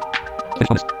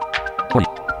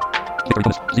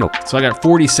 So I got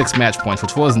 46 match points,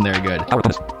 which wasn't very good.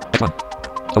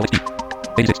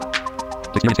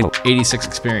 86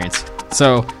 experience.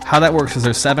 So how that works is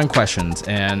there's 7 questions,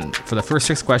 and for the first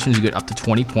 6 questions you get up to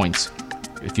 20 points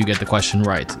if you get the question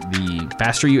right. The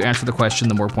faster you answer the question,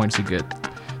 the more points you get.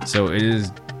 So it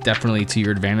is definitely to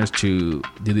your advantage to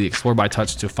do the Explore by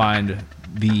Touch to find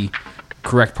the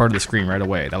correct part of the screen right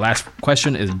away. The last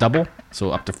question is double,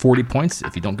 so up to 40 points.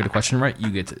 If you don't get a question right, you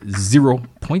get 0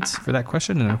 points for that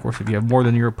question. And of course, if you have more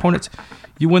than your opponent,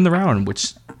 you win the round,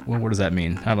 which, well, what does that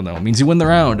mean? I don't know. It means you win the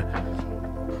round.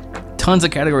 Tons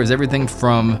of categories, everything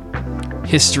from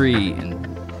history and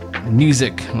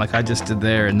music, like I just did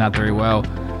there and not very well,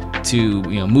 to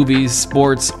movies,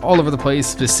 sports, all over the place.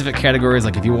 Specific categories,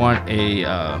 like if you want a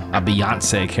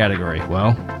Beyonce category,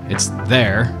 well, it's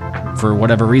there for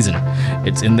whatever reason.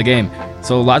 It's in the game.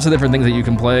 So lots of different things that you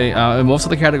can play. And most of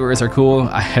the categories are cool.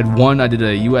 I had one, I did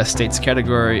a U.S. states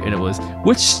category, and it was,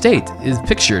 which state is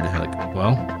pictured? Like,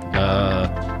 well,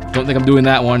 don't think I'm doing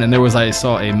that one. And I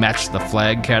saw a match the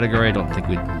flag category. I don't think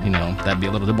that'd be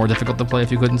a little bit more difficult to play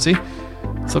if you couldn't see.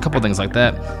 So a couple things like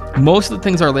that. Most of the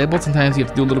things are labeled. Sometimes you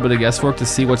have to do a little bit of guesswork to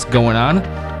see what's going on,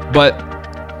 but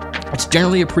it's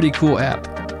generally a pretty cool app.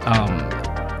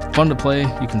 Fun to play.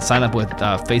 You can sign up with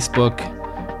Facebook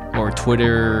or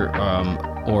Twitter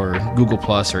or Google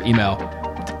Plus or email.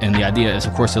 And the idea is,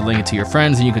 of course, to link it to your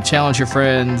friends, and you can challenge your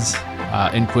friends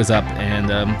in Quiz Up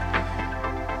and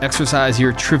exercise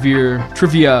your trivia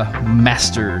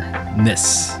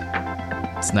masterness.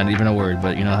 It's not even a word,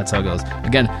 but that's how it goes.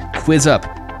 Again, Quiz Up,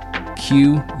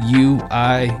 Quizup,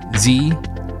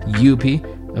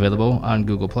 available on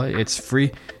Google Play. It's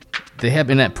free. They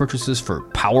have in-app purchases for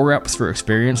power-ups for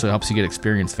experience, so it helps you get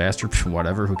experience faster.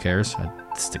 Whatever, who cares? I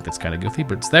just think that's kind of goofy,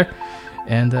 but it's there.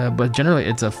 And but generally,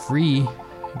 it's a free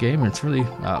game, and it's really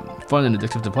fun and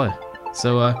addictive to play.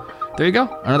 So there you go,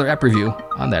 another app review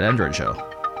on That Android Show.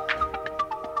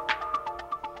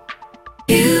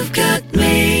 You've got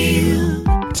mail.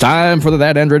 It's time for the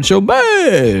That Android Show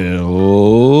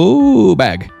mail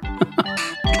bag.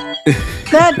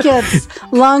 That gets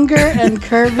longer and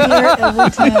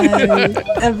curvier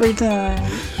every time.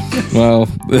 Well,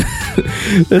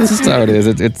 that's just how it is.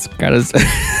 It's kind of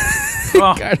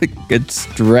gets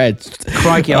stretched.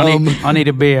 Crikey, I need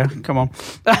a beer. Come on.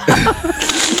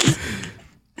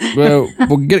 Well,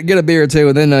 we'll get a beer or two,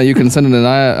 and then you can send in an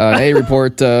A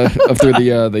report through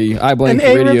the iBlink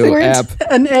radio app.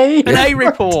 An A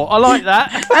report. I like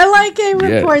that. I like A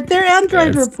report. Yeah. They're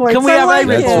Android reports. Can we have A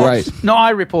reports? That's right. Not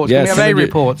I reports. Yeah, can we have A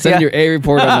reports? Send your A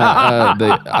report on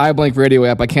the iBlink radio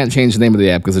app. I can't change the name of the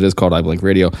app because it is called iBlink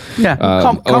Radio. Yeah.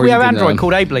 Can't we have Android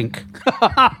called A-Blink?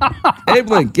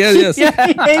 A-Blink. Yes. Yeah,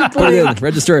 A-Blink. Put it in.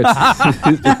 Register it.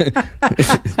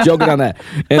 Joking on that.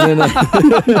 And then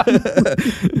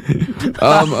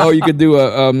you could do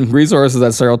resources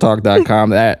at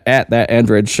SearleTalk.com, at That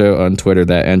Android Show on Twitter,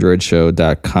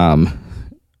 thatandroidshow.com.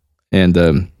 And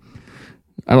I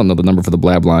don't know the number for the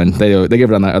blab line. They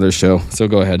give it on that other show. So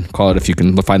go ahead, call it if you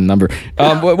can find the number.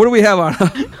 What do we have on?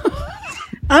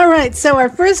 All right. So our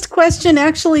first question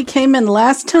actually came in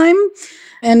last time,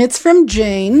 and it's from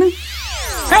Jane.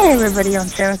 Hi, everybody on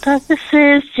Sarah Talk. This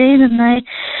is Jane, and I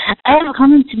have a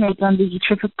comment to make on the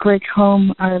triple-click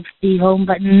home of the home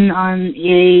button on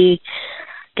a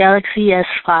Galaxy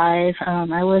S5.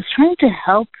 I was trying to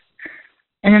help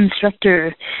an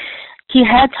instructor. He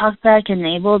had TalkBack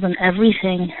enabled and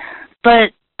everything,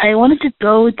 but I wanted to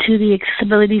go to the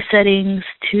accessibility settings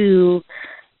to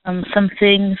some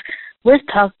things with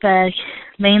TalkBack,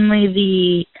 mainly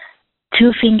the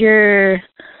two-finger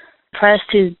press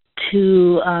to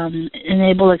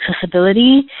enable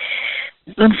accessibility.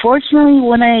 Unfortunately,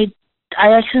 when I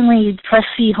accidentally pressed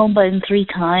the home button 3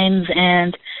 times,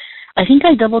 and I think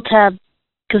I double tapped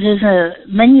because there's a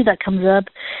menu that comes up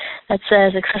that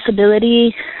says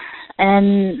accessibility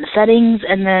and settings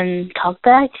and then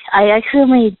TalkBack. I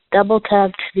accidentally double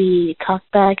tapped the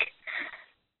TalkBack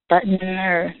button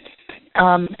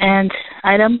and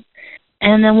item,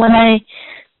 and then when I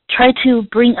tried to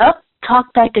bring up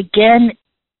TalkBack again,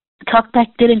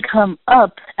 TalkBack didn't come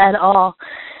up at all.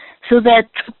 So that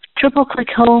triple click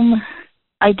home,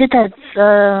 I did that.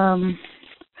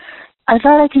 I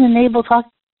thought I can enable talk,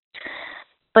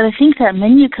 but I think that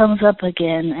menu comes up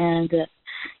again, and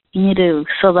you need to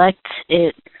select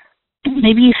it.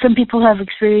 Maybe some people have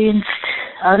experienced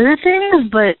other things,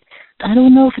 but I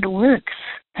don't know if it works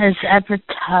as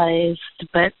advertised.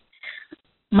 But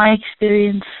my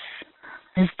experience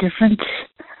is different.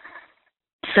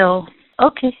 So,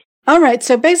 okay. All right,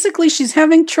 so basically she's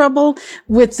having trouble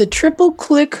with the triple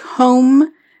click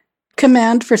home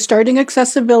command for starting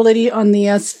accessibility on the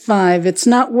S5. It's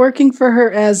not working for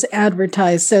her as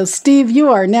advertised. So, Steve, you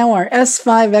are now our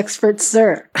S5 expert,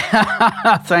 sir.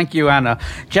 Thank you, Anna.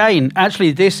 Jane,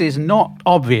 actually, this is not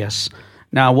obvious.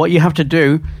 Now, what you have to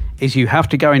do is you have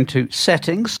to go into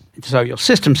settings, so your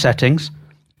system settings,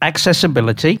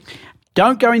 accessibility.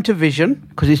 Don't go into vision,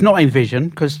 because it's not in vision,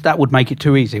 because that would make it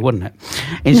too easy, wouldn't it?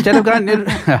 Instead of going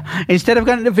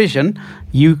into vision,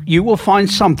 you will find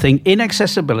something in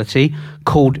accessibility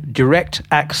called direct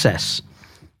access,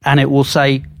 and it will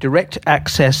say direct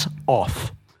access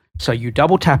off. So you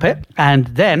double tap it, and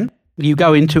then you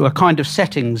go into a kind of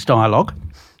settings dialog,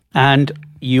 and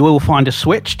you will find a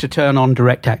switch to turn on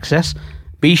direct access.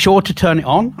 Be sure to turn it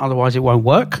on, otherwise it won't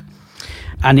work.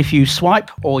 And if you swipe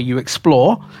or you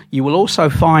explore, you will also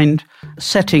find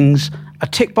settings, a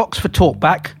tick box for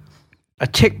talkback, a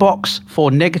tick box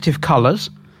for negative colors,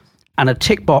 and a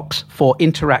tick box for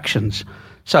interactions.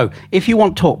 So if you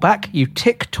want talkback, you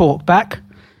tick talkback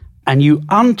and you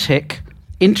untick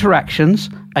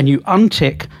interactions and you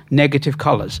untick negative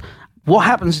colors. What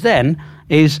happens then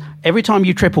is every time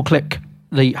you triple click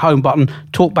the home button,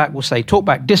 talkback will say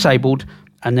talkback disabled,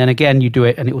 and then again you do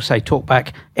it and it will say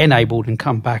talkback enabled and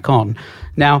come back on.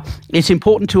 Now, it's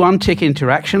important to untick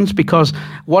interactions, because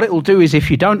what it will do is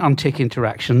if you don't untick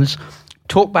interactions,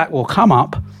 talkback will come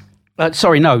up.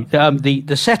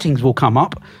 The settings will come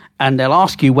up and they'll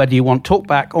ask you whether you want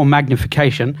talkback or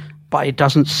magnification, but it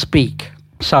doesn't speak.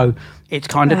 So it's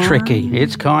kind of tricky.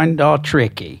 It's kind of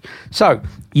tricky. So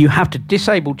you have to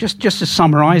disable, just to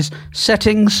summarize,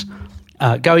 settings,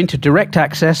 go into direct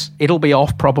access. It'll be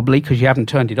off probably because you haven't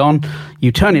turned it on.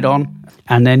 You turn it on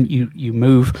and then you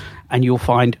move and you'll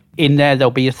find in there'll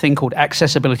be a thing called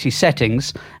accessibility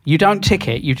settings. You don't tick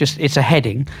it. It's a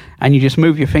heading and you just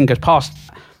move your fingers past,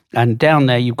 and down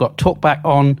there you've got talkback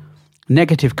on,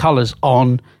 negative colors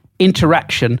on,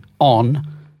 interaction on,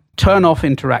 turn off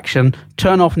interaction,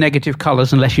 turn off negative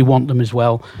colors unless you want them as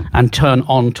well, and turn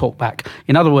on talkback.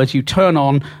 In other words, you turn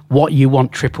on what you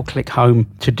want triple click home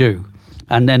to do.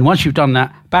 And then once you've done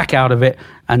that, back out of it,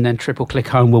 and then triple click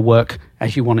home will work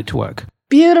as you want it to work.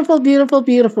 Beautiful, beautiful,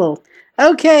 beautiful.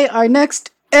 Okay, our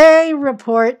next A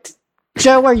report.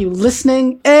 Joe, are you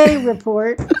listening? A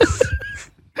report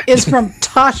is from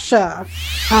Tasha.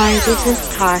 Hi, this is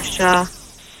Tasha,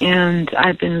 and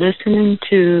I've been listening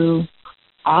to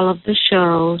all of the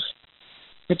shows,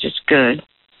 which is good.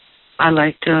 I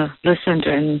like to listen to,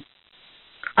 and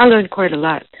I learned quite a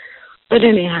lot. But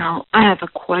anyhow, I have a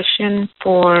question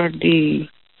for the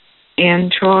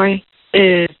Android.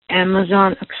 Is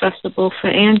Amazon accessible for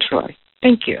Android?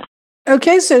 Thank you.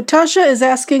 Okay, so Tasha is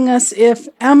asking us if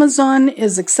Amazon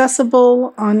is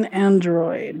accessible on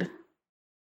Android.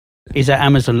 Is that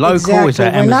Amazon Local? Exactly. Is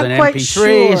that We're Amazon not quite MP3?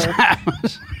 sure.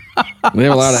 We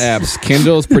have a lot of apps.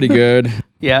 Kindle's pretty good.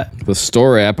 Yeah. The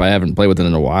Store app, I haven't played with it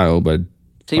in a while, but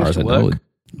Seems as to far as I know, work.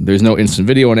 there's no instant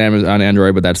video on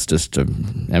Android, but that's just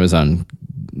an Amazon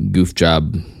goof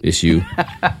job issue.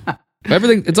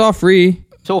 Everything, it's all free.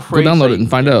 It's all free. Go download it and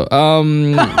find out.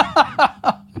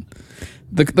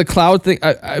 The cloud thing,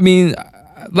 I mean,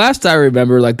 last I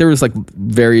remember, like there was like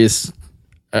various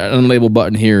unlabeled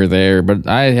button here or there, but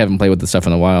I haven't played with the stuff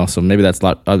in a while, so maybe that's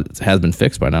has been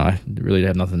fixed by now. I really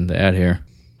have nothing to add here.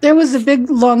 There was a big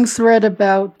long thread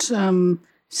about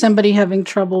somebody having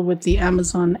trouble with the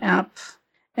Amazon app,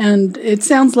 and it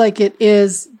sounds like it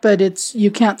is, but you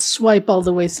can't swipe all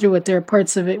the way through it. There are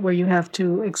parts of it where you have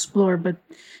to explore, but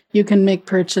you can make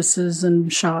purchases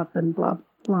and shop and blah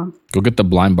blah. Go get the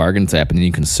Blind Bargains app, and then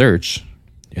you can search,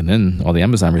 and then all the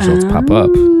Amazon results pop up.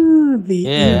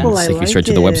 Evil, so if you search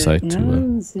to the website to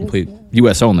complete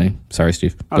US only. Sorry,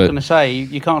 Steve. I was going to say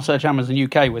you can't search Amazon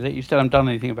UK with it. You still haven't done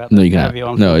anything about that. No, you can't.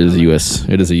 No, it is a US.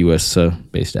 It is a US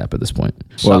based app at this point.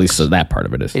 Sucks. Well, at least that part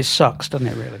of it is. It sucks, doesn't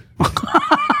it? Really.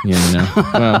 Yeah, you know.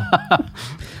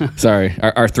 Well, sorry,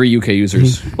 our 3 UK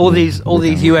users. all these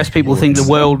US people think the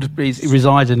world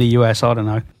resides in the US. I don't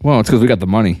know. Well, it's because we got the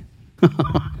money.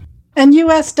 And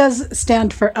US does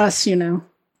stand for us, you know.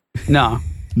 No.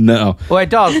 No. Well, it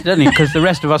does, doesn't it? Because the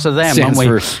rest of us are them, aren't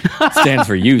we? Stands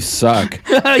for you suck.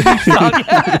 You suck.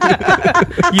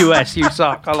 US, you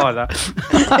suck. I like that.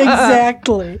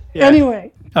 Exactly. Yeah.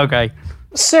 Anyway. Okay.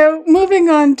 So moving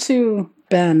on to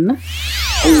Ben.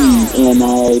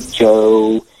 Anna,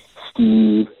 Joe,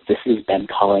 Steve, this is Ben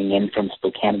calling in from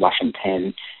Spokane,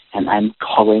 Washington, and I'm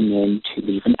calling in to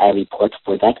leave an report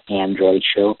for that Android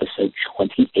show, episode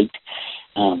 28.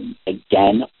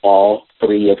 Again, all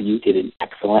three of you did an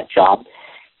excellent job.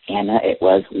 Anna, it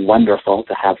was wonderful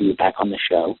to have you back on the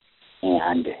show.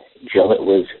 And Joe, it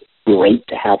was great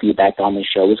to have you back on the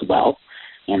show as well.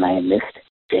 And I missed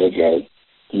JJ.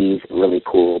 He's really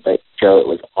cool. But Joe, it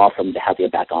was awesome to have you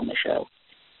back on the show.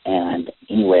 And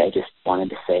anyway, I just wanted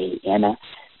to say, Anna,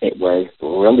 it was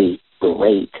really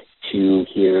great to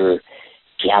hear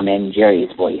Jammin'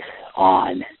 Jerry's voice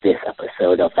on this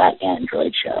episode of that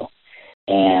Android show.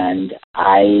 And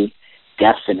I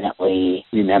definitely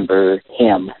remember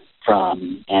him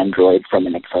from Android from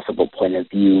an Accessible Point of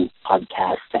View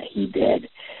podcast that he did.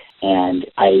 And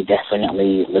I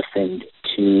definitely listened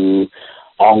to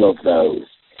all of those.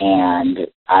 And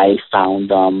I found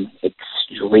them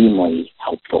extremely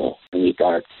helpful in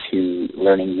regards to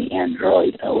learning the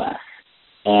Android OS.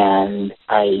 And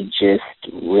I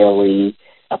just really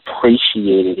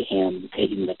appreciated him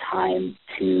taking the time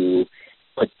to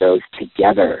put those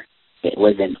together. It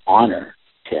was an honor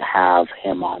to have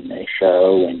him on the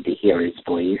show and to hear his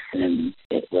voice, and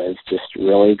it was just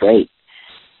really great.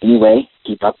 Anyway,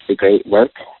 keep up the great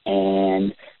work,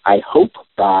 and I hope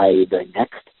by the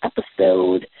next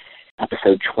episode,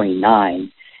 episode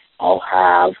 29, I'll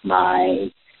have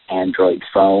my Android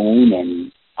phone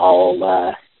and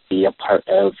I'll be a part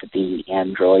of the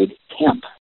Android camp,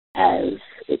 as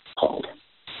it's called.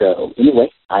 So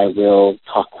anyway, I will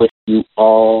talk with you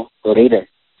all later.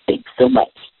 Thanks so much.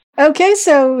 Okay,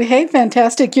 so hey,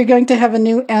 fantastic. You're going to have a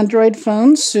new Android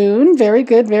phone soon. Very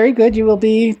good, very good. You will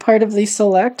be part of the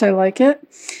select. I like it.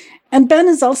 And Ben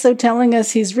is also telling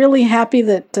us he's really happy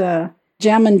that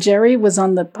Jammin' Jerry was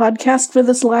on the podcast for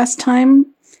this last time.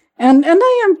 And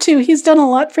I am too. He's done a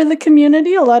lot for the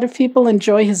community. A lot of people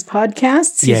enjoy his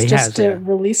podcasts. Yeah, He's he just has,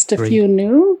 released a few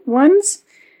new ones.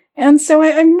 And so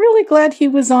I'm really glad he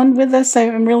was on with us.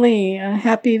 I'm really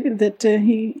happy that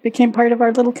he became part of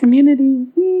our little community.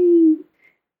 Whee!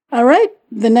 All right.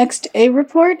 The next A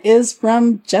report is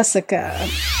from Jessica.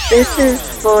 This is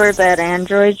for that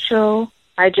Android show.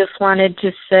 I just wanted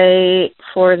to say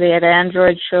for that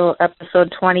Android show,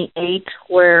 episode 28,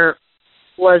 where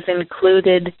was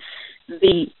included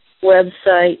the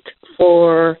website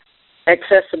for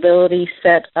accessibility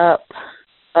setup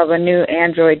of a new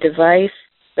Android device.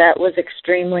 That was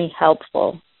extremely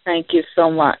helpful. Thank you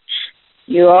so much.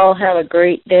 You all have a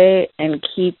great day and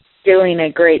keep doing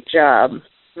a great job.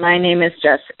 My name is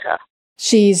Jessica.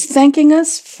 She's thanking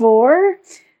us for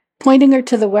pointing her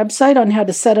to the website on how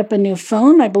to set up a new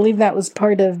phone. I believe that was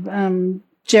part of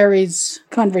Jerry's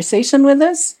conversation with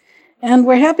us. And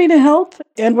we're happy to help,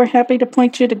 and we're happy to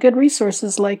point you to good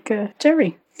resources like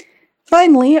Jerry.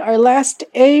 Finally, our last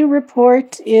A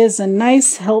report is a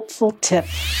nice, helpful tip.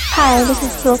 Hi, this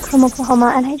is Brooke from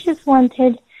Oklahoma, and I just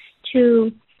wanted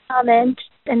to comment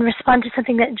and respond to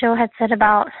something that Joe had said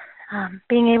about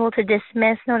being able to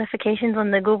dismiss notifications on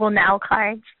the Google Now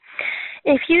cards.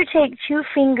 If you take two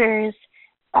fingers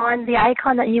on the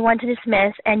icon that you want to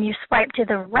dismiss and you swipe to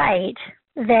the right,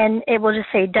 then it will just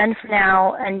say done for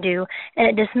now, undo, and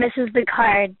it dismisses the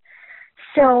card.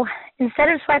 So instead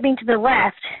of swiping to the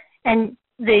left, and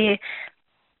I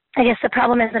guess the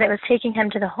problem is that it was taking him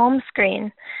to the home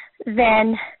screen,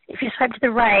 then if you swipe to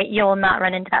the right, you'll not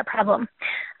run into that problem.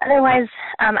 Otherwise,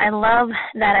 I love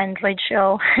that Android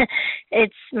show.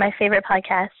 It's my favorite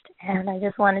podcast, and I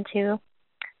just wanted to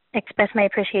express my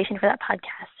appreciation for that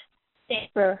podcast.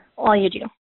 Thanks for all you do.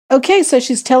 Okay, so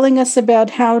she's telling us about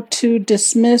how to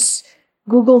dismiss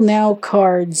Google Now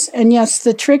cards. And yes,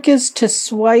 the trick is to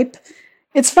swipe.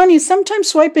 It's funny, sometimes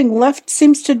swiping left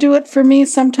seems to do it for me,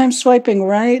 sometimes swiping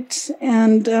right.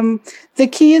 And the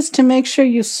key is to make sure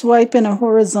you swipe in a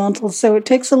horizontal. So it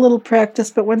takes a little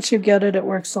practice, but once you get it, it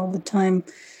works all the time.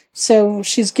 So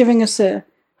she's giving us a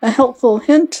helpful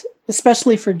hint,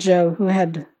 especially for Joe, who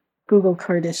had Google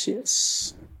card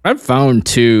issues. I've found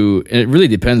too, it really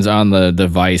depends on the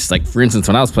device. Like, for instance,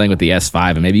 when I was playing with the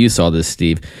S5, and maybe you saw this,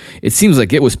 Steve, it seems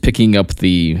like it was picking up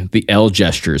the L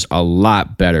gestures a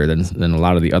lot better than a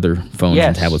lot of the other phones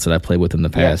and tablets that I played with in the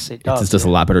past. Yes, it does, it's just a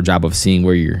lot better job of seeing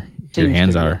where your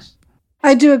hands are.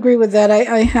 I do agree with that.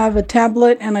 I have a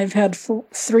tablet, and I've had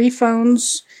 3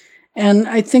 phones, And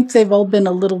I think they've all been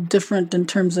a little different in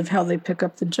terms of how they pick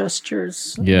up the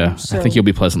gestures. Yeah, I think you'll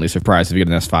be pleasantly surprised if you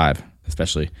get an S5,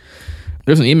 especially.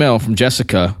 There's an email from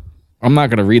Jessica. I'm not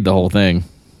going to read the whole thing.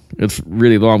 It's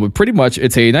really long, but pretty much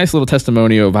it's a nice little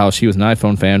testimonial of how she was an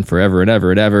iPhone fan forever and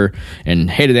ever and ever and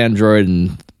hated Android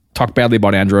and talked badly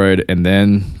about Android and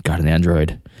then got an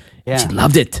Android. Yeah. She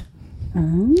loved it.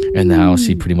 And now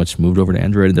she pretty much moved over to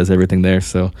Android and does everything there.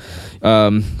 So,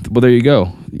 well, there you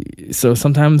go. So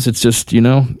sometimes it's just,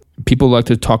 people like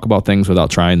to talk about things without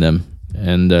trying them.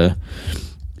 And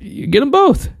you get them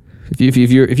both. If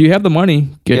you have the money,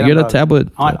 get a tablet.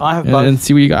 I have both. And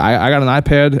see what you got. I got an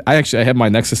iPad. I have my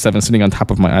Nexus 7 sitting on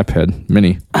top of my iPad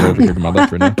Mini over here to my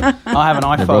left right now. I have an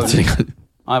iPhone.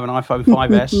 I have an iPhone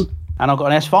 5S, and I've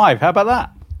got an S5. How about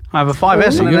that? I have a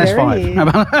 5S and an S5. How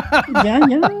about that?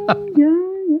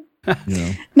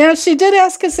 Yeah. Now, she did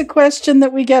ask us a question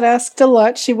that we get asked a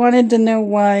lot. She wanted to know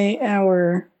why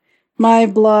my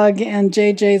blog and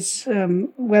JJ's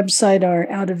website are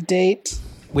out of date.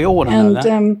 We all want to know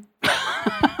that.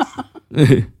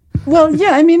 Well,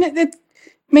 yeah, I mean,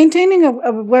 maintaining a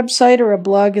website or a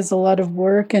blog is a lot of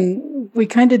work, and we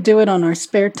kind of do it on our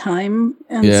spare time,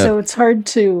 and so it's hard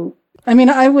to. I mean,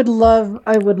 I would love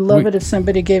it if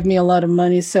somebody gave me a lot of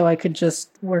money so I could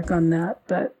just work on that.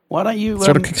 But why don't you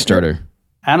start a Kickstarter?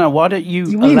 Anna, why don't you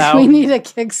allow... We need a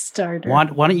Kickstarter. Why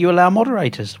don't you allow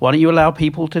moderators? Why don't you allow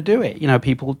people to do it?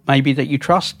 People maybe that you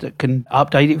trust that can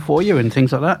update it for you and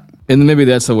things like that. And maybe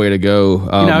that's the way to go.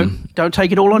 Don't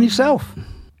take it all on yourself.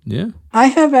 Yeah. I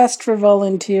have asked for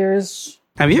volunteers.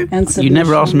 Have you? And you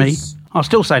never asked me. I'll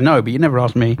still say no, but you never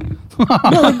asked me.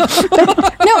 No.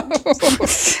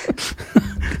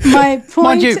 My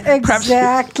point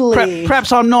exactly.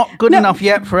 Perhaps I'm not good enough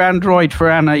yet for Android for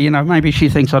Anna. Maybe she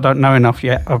thinks I don't know enough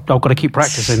yet. I've got to keep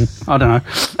practicing. I don't know.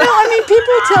 No, I mean,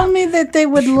 people tell me that they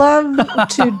would love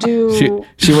to do.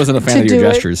 She wasn't a fan of your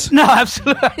gestures. No,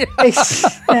 absolutely.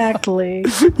 Exactly.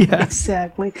 Yeah.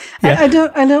 Exactly. Yeah.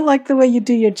 I don't like the way you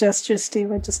do your gestures,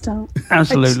 Steve. I just don't.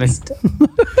 Absolutely.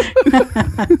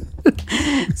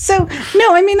 So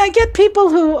no, I mean, I get people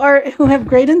who have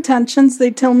great intentions.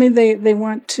 They tell me they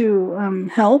want to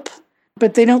help,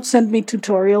 but they don't send me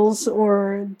tutorials,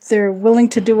 or they're willing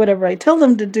to do whatever I tell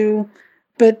them to do.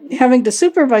 But having to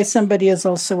supervise somebody is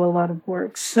also a lot of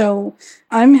work. So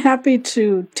I'm happy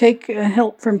to take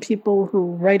help from people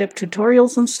who write up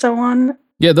tutorials and so on.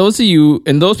 Yeah, those of you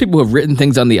and those people who have written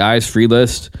things on the eyes free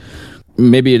list.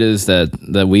 Maybe it is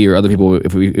that we or other people,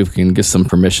 if we can get some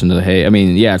permission to, hey, I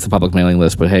mean, yeah, it's a public mailing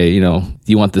list, but hey, do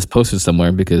you want this posted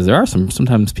somewhere? Because there are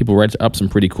sometimes people write up some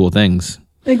pretty cool things.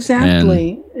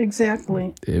 Exactly.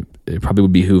 It probably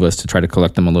would behoove us to try to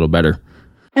collect them a little better.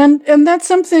 And that's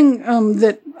something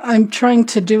that I'm trying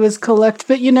to do is collect.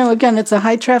 But, again, it's a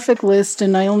high traffic list,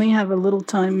 and I only have a little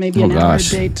time, maybe an hour a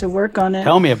day to work on it.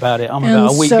 Tell me about it. I'm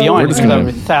about a week behind. We're just going to have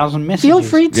 1,000 messages. Feel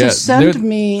free to send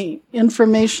me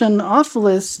information off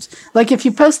list. Like if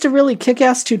you post a really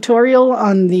kick-ass tutorial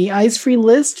on the eyes free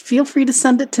list, feel free to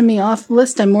send it to me off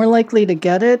list. I'm more likely to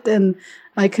get it, and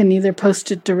I can either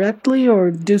post it directly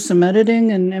or do some editing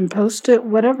and post it,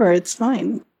 whatever. It's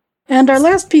fine. And our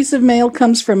last piece of mail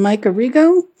comes from Mike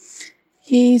Arrigo.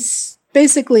 He's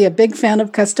basically a big fan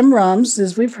of custom ROMs,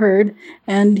 as we've heard,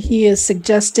 and he is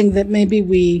suggesting that maybe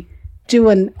we do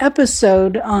an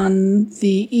episode on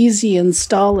the easy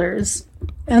installers.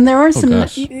 And there are some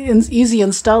easy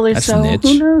installers, That's so niche.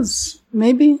 Who knows?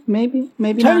 Maybe Tell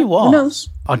not. you what, Who knows?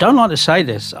 I don't like to say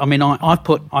this. I mean, I've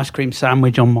put ice cream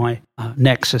sandwich on my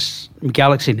Nexus,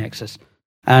 Galaxy Nexus,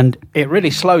 and it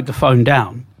really slowed the phone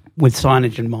down with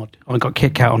CyanogenMod. I got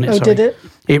KitKat on it. Oh, sorry. did it?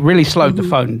 It really slowed the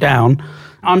phone down.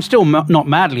 I'm still not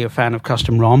madly a fan of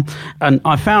custom ROM, and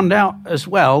I found out as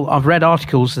well, I've read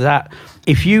articles that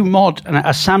if you mod a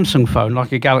Samsung phone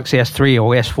like a Galaxy S3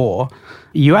 or S4,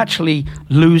 you actually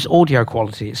lose audio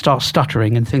quality. It starts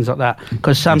stuttering and things like that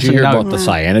because Samsung. Did you hear about the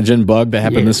cyanogen bug that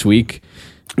happened this week?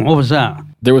 What was that?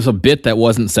 There was a bit that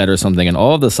wasn't set or something, and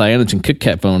all of the Cyanogen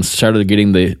KitKat phones started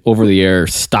getting the over-the-air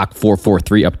stock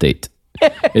 443 update.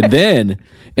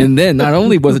 And then not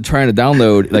only was it trying to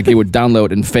download, like it would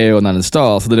download and fail and not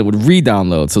install, so then it would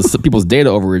re-download. So people's data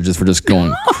overages were just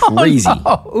going crazy.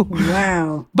 Oh, no.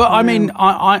 Wow. But I mean,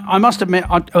 I must admit,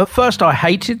 at first I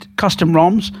hated custom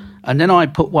ROMs, and then I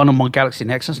put one on my Galaxy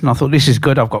Nexus, and I thought, this is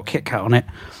good, I've got KitKat on it.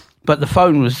 But the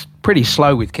phone was pretty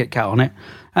slow with KitKat on it.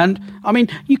 And, I mean,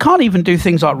 you can't even do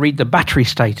things like read the battery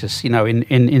status, in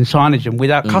Cyanogen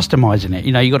without customizing it.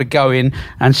 You got to go in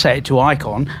and set it to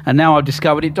icon. And now I've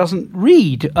discovered it doesn't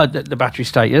read the battery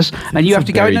status. And you have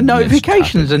to go into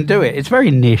notifications and do it. It's very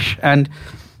niche. And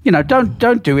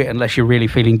don't do it unless you're really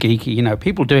feeling geeky.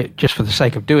 People do it just for the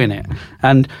sake of doing it.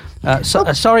 And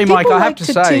sorry, Mike, I have to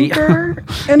say, tinker,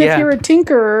 and if you're a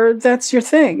tinkerer, that's your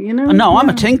thing. No, I'm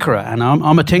a tinkerer, and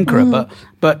I'm a tinkerer,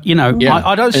 but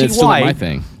I don't see it's why. Still my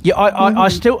thing. Yeah,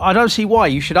 I don't see why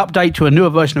you should update to a newer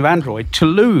version of Android to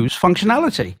lose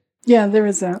functionality. Yeah, there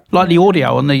is that. Like the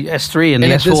audio on the S3 and the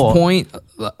S4. At this point,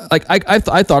 like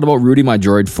I thought about rooting my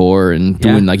Droid 4 and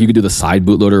doing you could do the side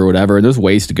bootloader or whatever, and there's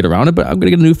ways to get around it, but I'm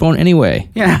going to get a new phone anyway.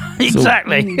 Yeah,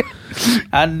 exactly.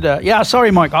 And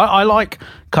sorry, Mike, I like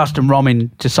custom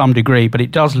ROMing to some degree, but it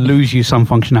does lose you some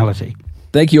functionality.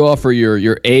 Thank you all for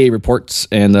your A reports,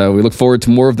 and we look forward to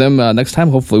more of them next time.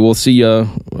 Hopefully, we'll see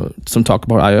some talk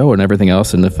about I/O and everything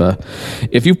else. And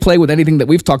if you play with anything that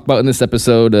we've talked about in this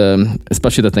episode,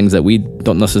 especially the things that we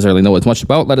don't necessarily know as much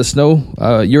about, let us know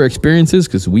your experiences,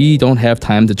 because we don't have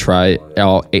time to try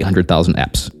all 800,000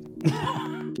 apps.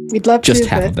 We'd love just to,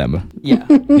 half but... of them. Yeah,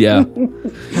 yeah,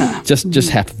 just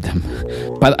half of them.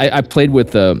 But I played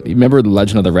with remember the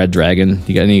Legend of the Red Dragon?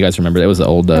 Any of you guys remember that? It was the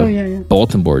old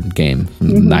bulletin board game from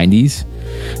the 90s.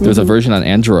 There was a version on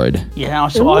Android. Yeah, I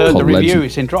heard the review.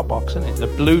 It's in Dropbox, isn't it? The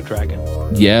Blue Dragon.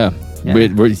 Yeah.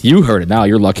 You heard it now.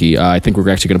 You're lucky. I think we're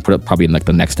actually going to put it probably in like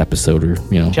the next episode, or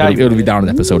it'll be down an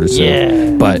episode or so.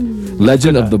 Yeah. But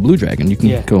Legend of the Blue Dragon, you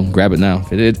can go grab it now.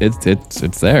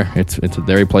 It's there. It's a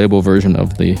very playable version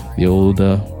of the old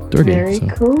door game. Very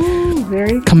cool.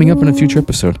 Very cool. Coming up in a future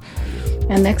episode.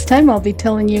 And next time I'll be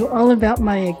telling you all about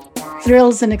my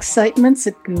thrills and excitements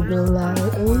at Google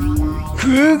I/O.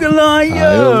 Google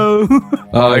I/O.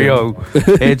 I/O.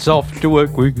 It's off to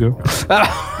work we go.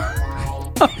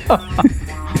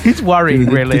 It's worrying,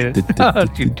 really.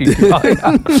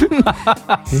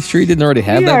 You sure you didn't already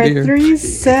have that beer? We are three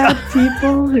sad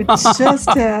people who just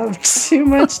have too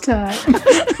much time.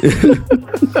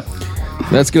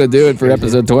 That's going to do it for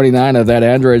episode 29 of That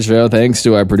Android Show. Thanks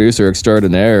to our producer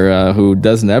extraordinaire, who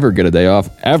doesn't ever get a day off,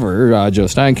 ever, Joe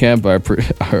Steinkamp, our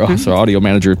also audio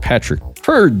manager, Patrick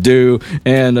Purdue,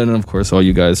 and then, of course, all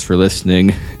you guys for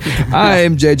listening.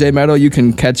 I'm JJ Meadow. You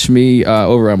can catch me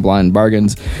over on Blind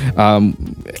Bargains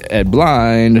at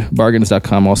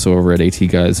blindbargains.com, also over at AT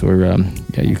Guys, where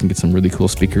you can get some really cool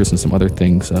speakers and some other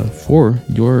things for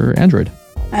your Android.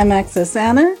 I'm Access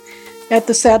Anna at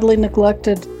the sadly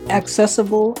neglected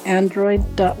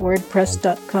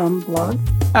accessibleandroid.wordpress.com blog.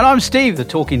 And I'm Steve, the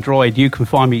Talking Droid. You can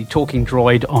find me Talking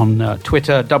Droid on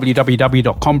Twitter,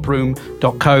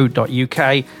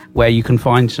 www.comproom.co.uk, where you can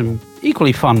find some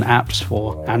equally fun apps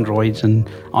for Androids and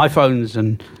iPhones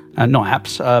and not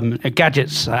apps,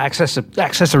 gadgets,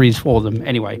 accessories for them.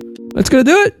 Anyway. That's going to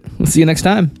do it. We'll see you next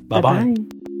time. Bye-bye.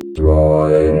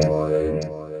 Bye-bye.